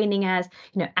be training as,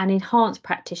 an enhanced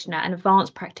practitioner, an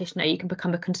advanced practitioner. You can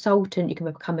become a consultant, you can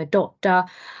become a doctor.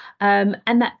 And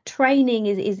that training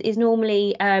is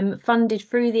normally funded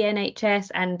through the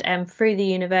NHS and through the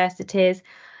universities.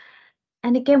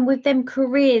 And again, with them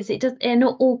careers, they're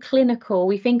not all clinical.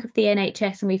 We think of the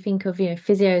NHS and we think of,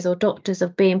 physios or doctors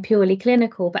of being purely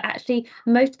clinical, but actually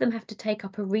most of them have to take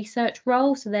up a research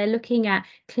role. So they're looking at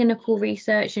clinical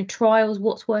research and trials,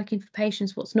 what's working for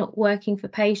patients, what's not working for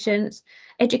patients.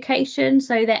 Education,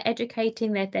 so they're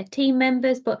educating their team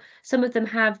members, but some of them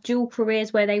have dual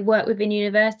careers where they work within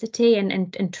university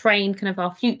and train kind of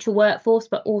our future workforce,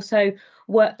 but also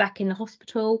work back in the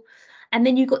hospital. And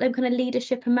then you've got them kind of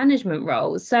leadership and management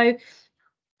roles. So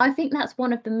I think that's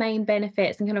one of the main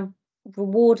benefits and kind of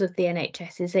rewards of the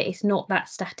NHS is that it's not that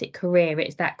static career.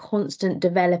 It's that constant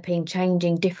developing,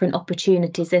 changing, different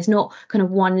opportunities. There's not kind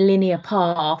of one linear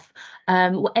path.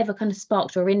 Whatever kind of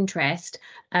sparks your interest,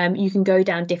 you can go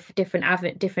down different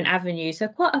avenues. So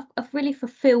quite a really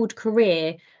fulfilled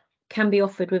career can be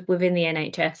offered within the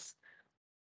NHS.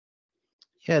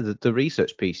 Yeah, the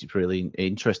research piece is really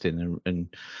interesting and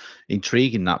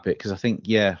intriguing, that bit, because I think,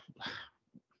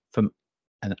 from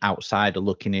an outsider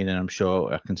looking in, and I'm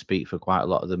sure I can speak for quite a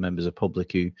lot of the members of the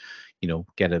public who,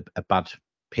 get a bad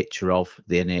picture of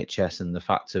the NHS, and the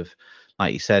fact of,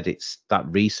 like you said, it's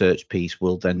that research piece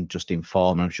will then just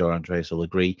inform, I'm sure Andreas will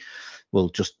agree, will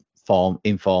just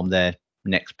inform their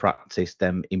next practice,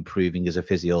 them improving as a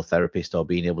physiotherapist or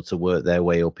being able to work their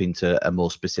way up into a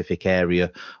more specific area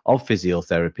of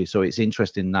physiotherapy. So it's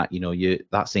interesting that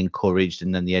that's encouraged,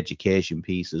 and then the education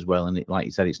piece as well. And like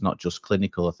you said, it's not just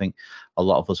clinical. I think a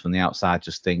lot of us from the outside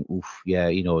just think,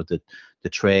 the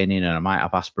training, and I might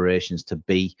have aspirations to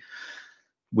be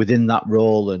within that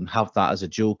role and have that as a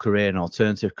dual career, an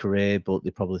alternative career, but they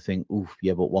probably think,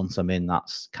 but once I'm in,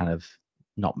 that's kind of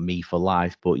not me for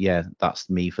life, but that's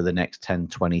me for the next 10,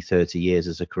 20, 30 years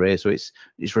as a career. So it's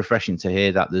refreshing to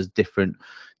hear that there's different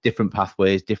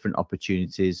pathways, different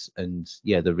opportunities, and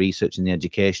the research and the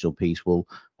educational piece will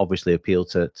obviously appeal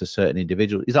to certain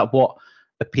individuals. Is that what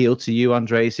appealed to you,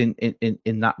 Andreas, in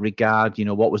that regard?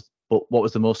 What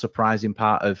was the most surprising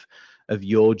part of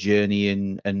your journey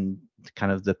and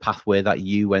kind of the pathway that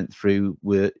you went through?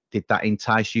 Did that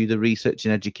entice you, the research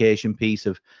and education piece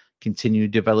of continue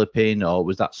developing, or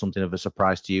was that something of a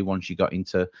surprise to you once you got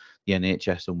into the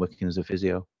NHS and working as a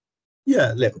physio?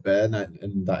 Yeah, a little bit,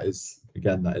 and that is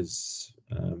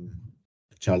the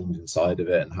challenging side of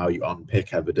it, and how you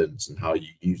unpick evidence and how you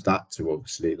use that to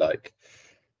obviously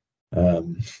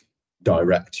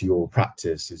direct your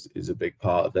practice is a big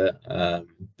part of it.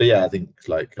 But I think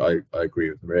I agree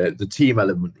with Maria. The team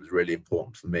element was really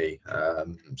important for me.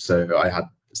 So I had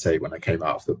to say, when I came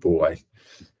out of football,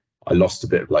 I lost a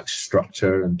bit of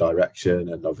structure and direction,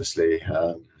 and obviously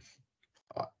as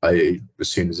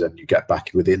soon as then you get back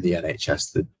within the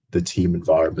NHS, the team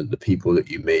environment, the people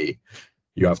that you meet,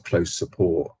 you have close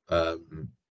support, and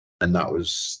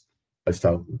I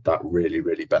found that really,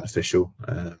 really beneficial.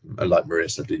 And like Maria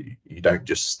said, you don't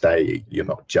just stay, you're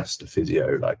not just a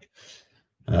physio.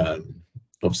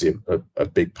 Obviously a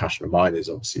big passion of mine is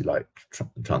obviously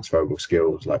transferable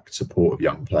skills, like support of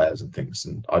young players and things,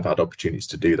 and I've had opportunities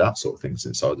to do that sort of thing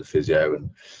since I was a physio. And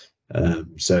I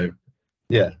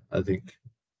think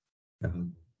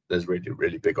there's really,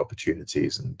 really big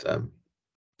opportunities, and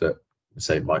that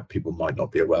people might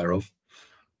not be aware of.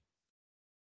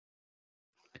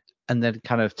 And then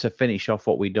kind of to finish off,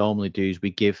 what we normally do is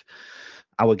we give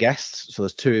our guests, so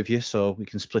there's two of you, so we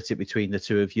can split it between the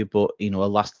two of you, but a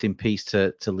lasting piece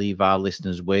to leave our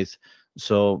listeners with.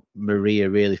 So Maria,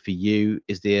 really for you,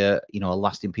 is there a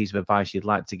lasting piece of advice you'd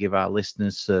like to give our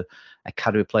listeners,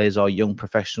 academy players or young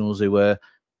professionals who are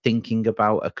thinking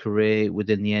about a career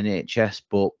within the NHS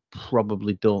but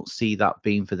probably don't see that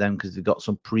being for them because they've got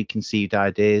some preconceived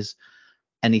ideas?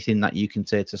 anything that you can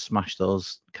say to smash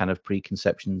those kind of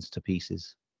preconceptions to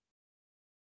pieces?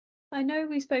 I know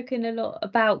we've spoken a lot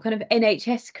about kind of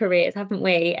NHS careers, haven't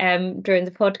we, during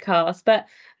the podcast, but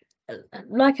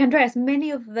like Andreas,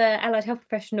 many of the allied health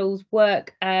professionals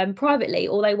work privately,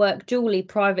 or they work dually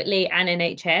privately and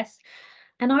NHS.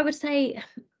 And I would say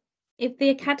if the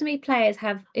academy players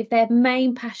if their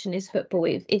main passion is football,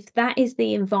 if that is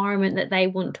the environment that they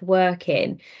want to work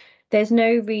in, there's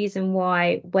no reason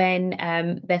why when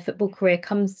their football career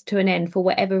comes to an end for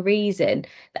whatever reason,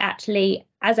 that actually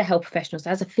as a health professional, so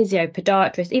as a physio,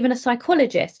 podiatrist, even a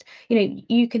psychologist,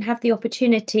 you can have the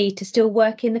opportunity to still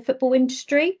work in the football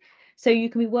industry. So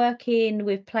you can be working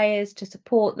with players to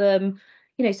support them,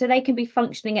 so they can be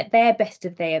functioning at their best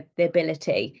of their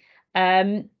ability.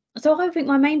 So I think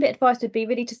my main bit of advice would be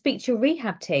really to speak to your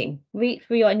rehab team,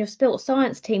 and your sports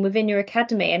science team within your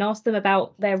academy, and ask them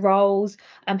about their roles,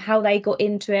 how they got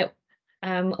into it,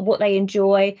 what they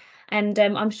enjoy. And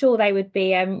I'm sure they would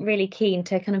be really keen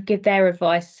to kind of give their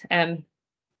advice to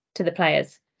the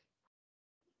players.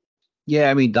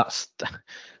 Yeah, I mean,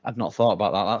 I've not thought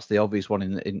about that. That's the obvious one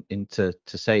to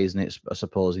say, isn't it? I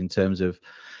suppose in terms of,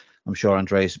 I'm sure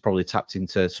Andreas probably tapped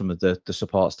into some of the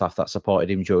support staff that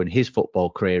supported him during his football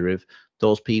career. If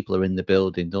those people are in the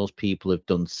building, those people have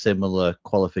done similar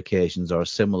qualifications or a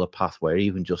similar pathway,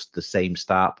 even just the same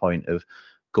start point of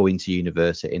going to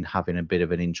university and having a bit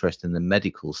of an interest in the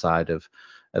medical side of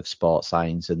sports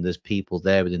science. And there's people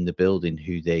there within the building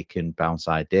who they can bounce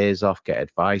ideas off, get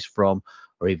advice from,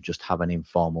 or even just have an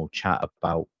informal chat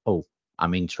about, oh,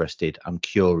 I'm interested, I'm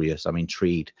curious, I'm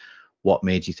intrigued. What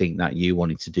made you think that you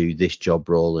wanted to do this job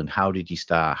role, and how did you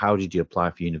start? How did you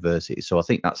apply for university? So I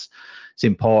think it's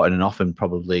important, and often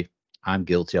probably I'm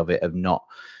guilty of it, of not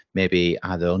maybe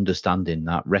either understanding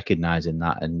that, recognizing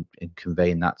that, and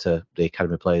conveying that to the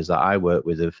academy players that I work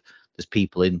with. There's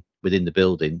people within the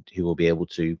building who will be able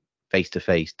to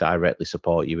face-to-face directly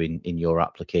support you in your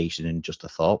application and just the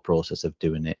thought process of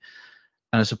doing it.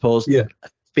 And I suppose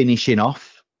finishing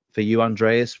off for you,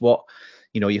 Andreas, what,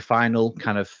 your final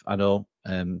kind of, I know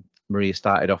Maria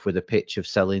started off with a pitch of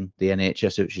selling the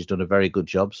NHS, which she's done a very good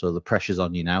job. So the pressure's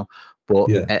on you now. But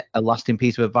a lasting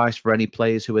piece of advice for any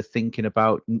players who are thinking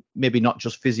about maybe not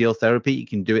just physiotherapy, you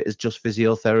can do it as just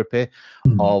physiotherapy,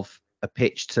 of a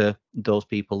pitch to those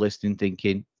people listening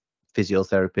thinking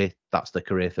physiotherapy, that's the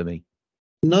career for me.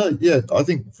 No, yeah, I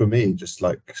think for me, just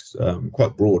like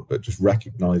quite broad, but just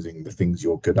recognizing the things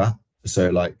you're good at. So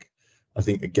like, I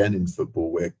think again in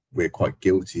football, we're quite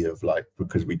guilty of, like,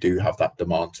 because we do have that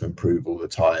demand to improve all the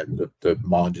time, the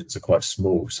margins are quite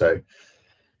small. So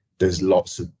there's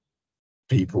lots of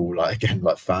people, like, again,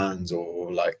 like fans,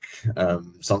 or like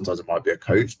sometimes it might be a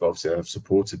coach, but obviously I've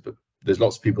supported, but there's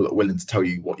lots of people that are willing to tell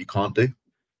you what you can't do.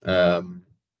 And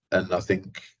I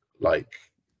think like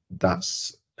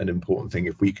that's an important thing.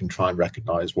 If we can try and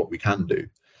recognize what we can do,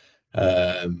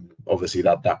 obviously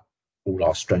that all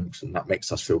our strengths, and that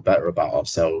makes us feel better about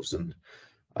ourselves. And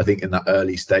I think in that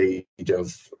early stage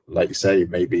of, like you say,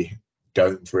 maybe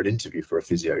going for an interview for a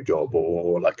physio job,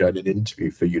 or like going an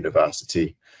interview for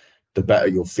university, the better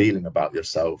you're feeling about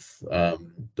yourself,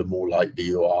 the more likely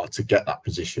you are to get that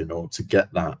position, or to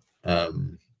get that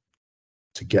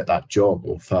job,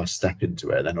 or first step into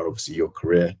it. And then obviously your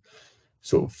career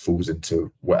sort of falls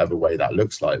into whatever way that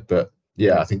looks like. But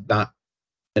yeah, I think that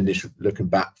initial, looking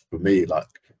back for me, like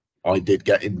I did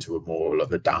get into a more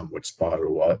of a downward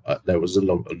spiral. There was a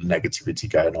lot of negativity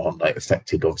going on, like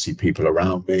affected obviously people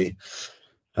around me.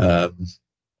 So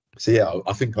yeah,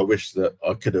 I think I wish that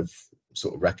I could have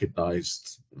sort of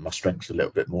recognized my strengths a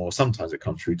little bit more. Sometimes it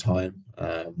comes through time,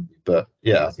 but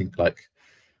yeah, I think like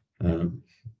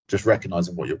just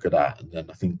recognizing what you're good at, and then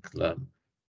I think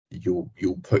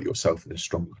you'll put yourself in a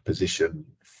stronger position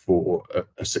for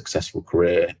a successful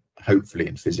career, hopefully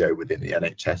in physio within the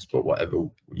NHS, but whatever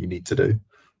you need to do.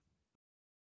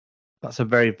 That's a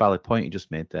very valid point you just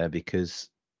made there, because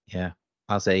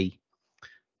as a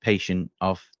patient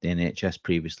of the NHS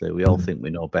previously, we all think we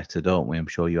know better, don't we? I'm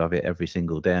sure you have it every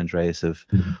single day, Andreas, we've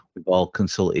all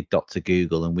consulted Dr.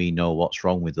 Google and we know what's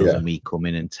wrong with us, and we come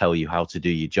in and tell you how to do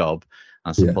your job.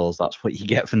 I suppose that's what you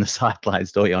get from the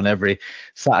sidelines, don't you, on every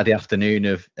Saturday afternoon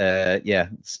of,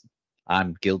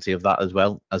 I'm guilty of that as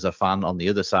well, as a fan on the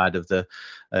other side of the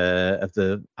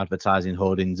advertising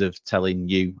hoardings, of telling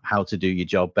you how to do your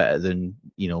job better than,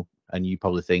 and you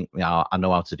probably think, I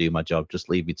know how to do my job, just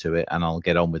leave me to it and I'll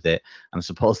get on with it. And I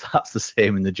suppose that's the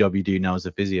same in the job you do now as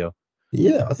a physio.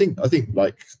 Yeah, I think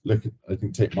like, look, I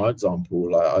think take my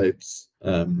example, like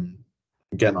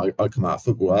again, I come out of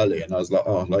football early, and I was like,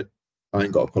 oh, like I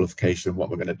ain't got a qualification, what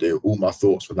am I going to do? All my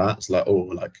thoughts were that. It's like, oh,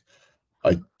 like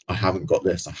I I haven't got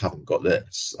this, I haven't got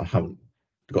this, I haven't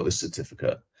got this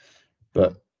certificate.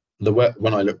 But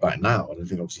when I look back now, and I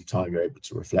think obviously time you're able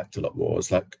to reflect a lot more,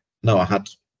 it's like, no, I had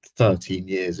 13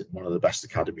 years at one of the best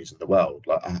academies in the world.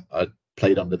 Like I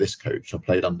played under this coach, I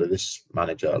played under this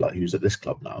manager, like who's at this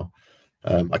club now.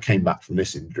 I came back from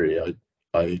this injury,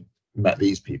 I met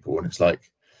these people, and it's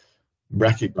like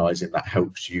recognizing that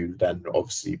helps you then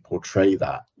obviously portray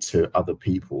that to other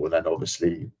people, and then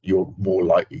obviously you're more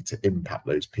likely to impact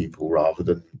those people rather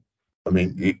than, I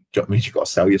mean, you've got to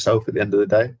sell yourself at the end of the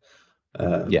day.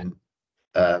 And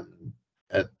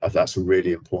that's a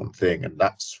really important thing, and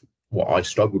that's what I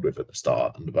struggled with at the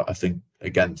start. And I think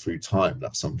again through time,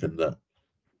 that's something that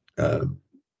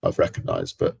I've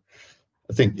recognized. But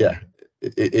I think it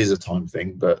is a time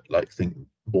thing, but like I think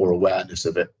more awareness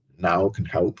of it now can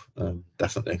help,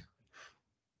 definitely.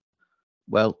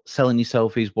 Well, selling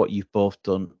yourself is what you've both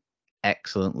done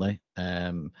excellently.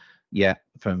 From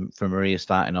Maria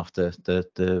starting off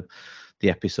the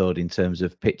episode in terms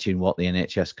of pitching what the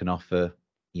NHS can offer,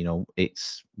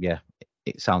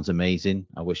 it sounds amazing.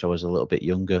 I wish I was a little bit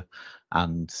younger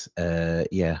and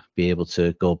be able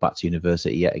to go back to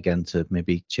university yet again to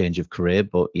maybe change of career,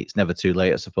 but it's never too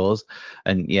late, I suppose.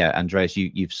 And Andreas,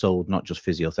 you've sold not just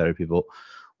physiotherapy, but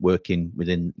working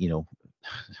within,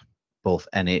 both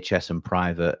NHS and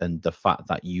private, and the fact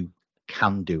that you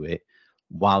can do it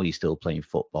while you're still playing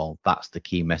football. That's the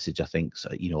key message, I think. So,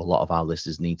 a lot of our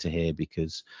listeners need to hear,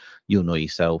 because you'll know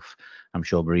yourself. I'm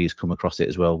sure Maria's come across it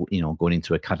as well, going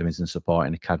into academies and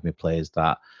supporting academy players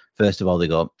that, first of all, they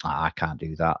go, I can't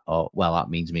do that. Or, well,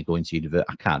 that means me going to university.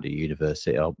 I can't do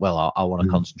university. Or, well, I want to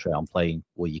concentrate on playing.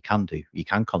 Well, you can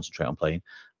concentrate on playing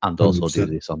and also 100%. do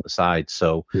this on the side.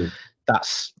 So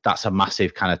that's a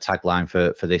massive kind of tagline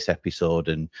for this episode.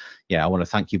 And I want to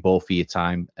thank you both for your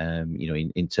time,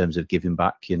 in terms of giving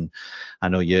back. And I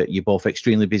know you're both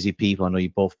extremely busy people. I know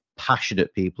you're both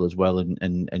passionate people as well,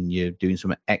 and you're doing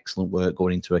some excellent work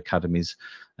going into academies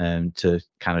to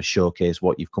kind of showcase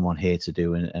what you've come on here to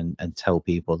do, and tell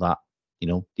people that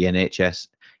the NHS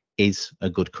is a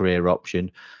good career option.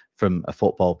 From a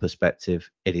football perspective,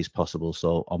 it is possible.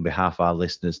 So on behalf of our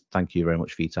listeners, thank you very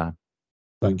much for your time.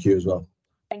 Thank you as well.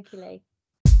 Thank you, Lee.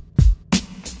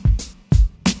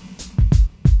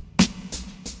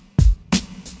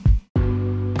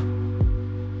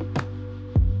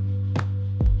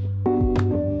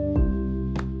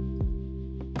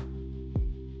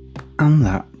 And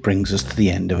that brings us to the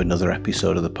end of another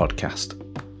episode of the podcast.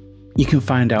 You can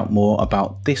find out more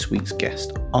about this week's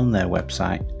guest on their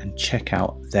website and check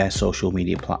out their social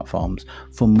media platforms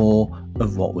for more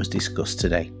of what was discussed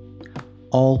today,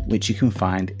 all which you can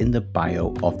find in the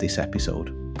bio of this episode.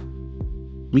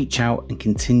 Reach out and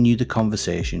continue the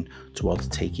conversation towards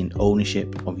taking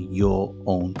ownership of your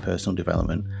own personal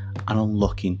development and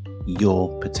unlocking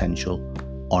your potential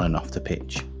on and off the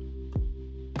pitch.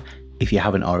 If you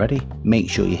haven't already, make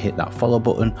sure you hit that follow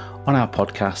button on our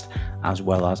podcast, as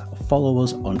well as follow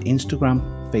us on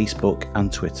Instagram, Facebook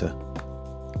and Twitter,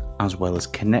 as well as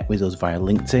connect with us via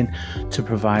LinkedIn to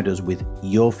provide us with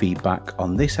your feedback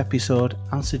on this episode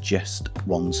and suggest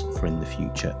ones for in the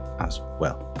future as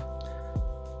well.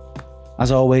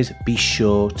 As always, be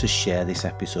sure to share this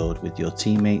episode with your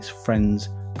teammates, friends,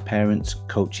 parents,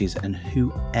 coaches, and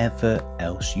whoever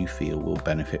else you feel will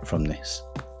benefit from this.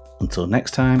 Until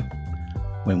next time,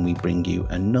 when we bring you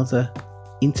another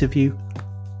interview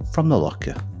from the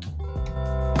locker.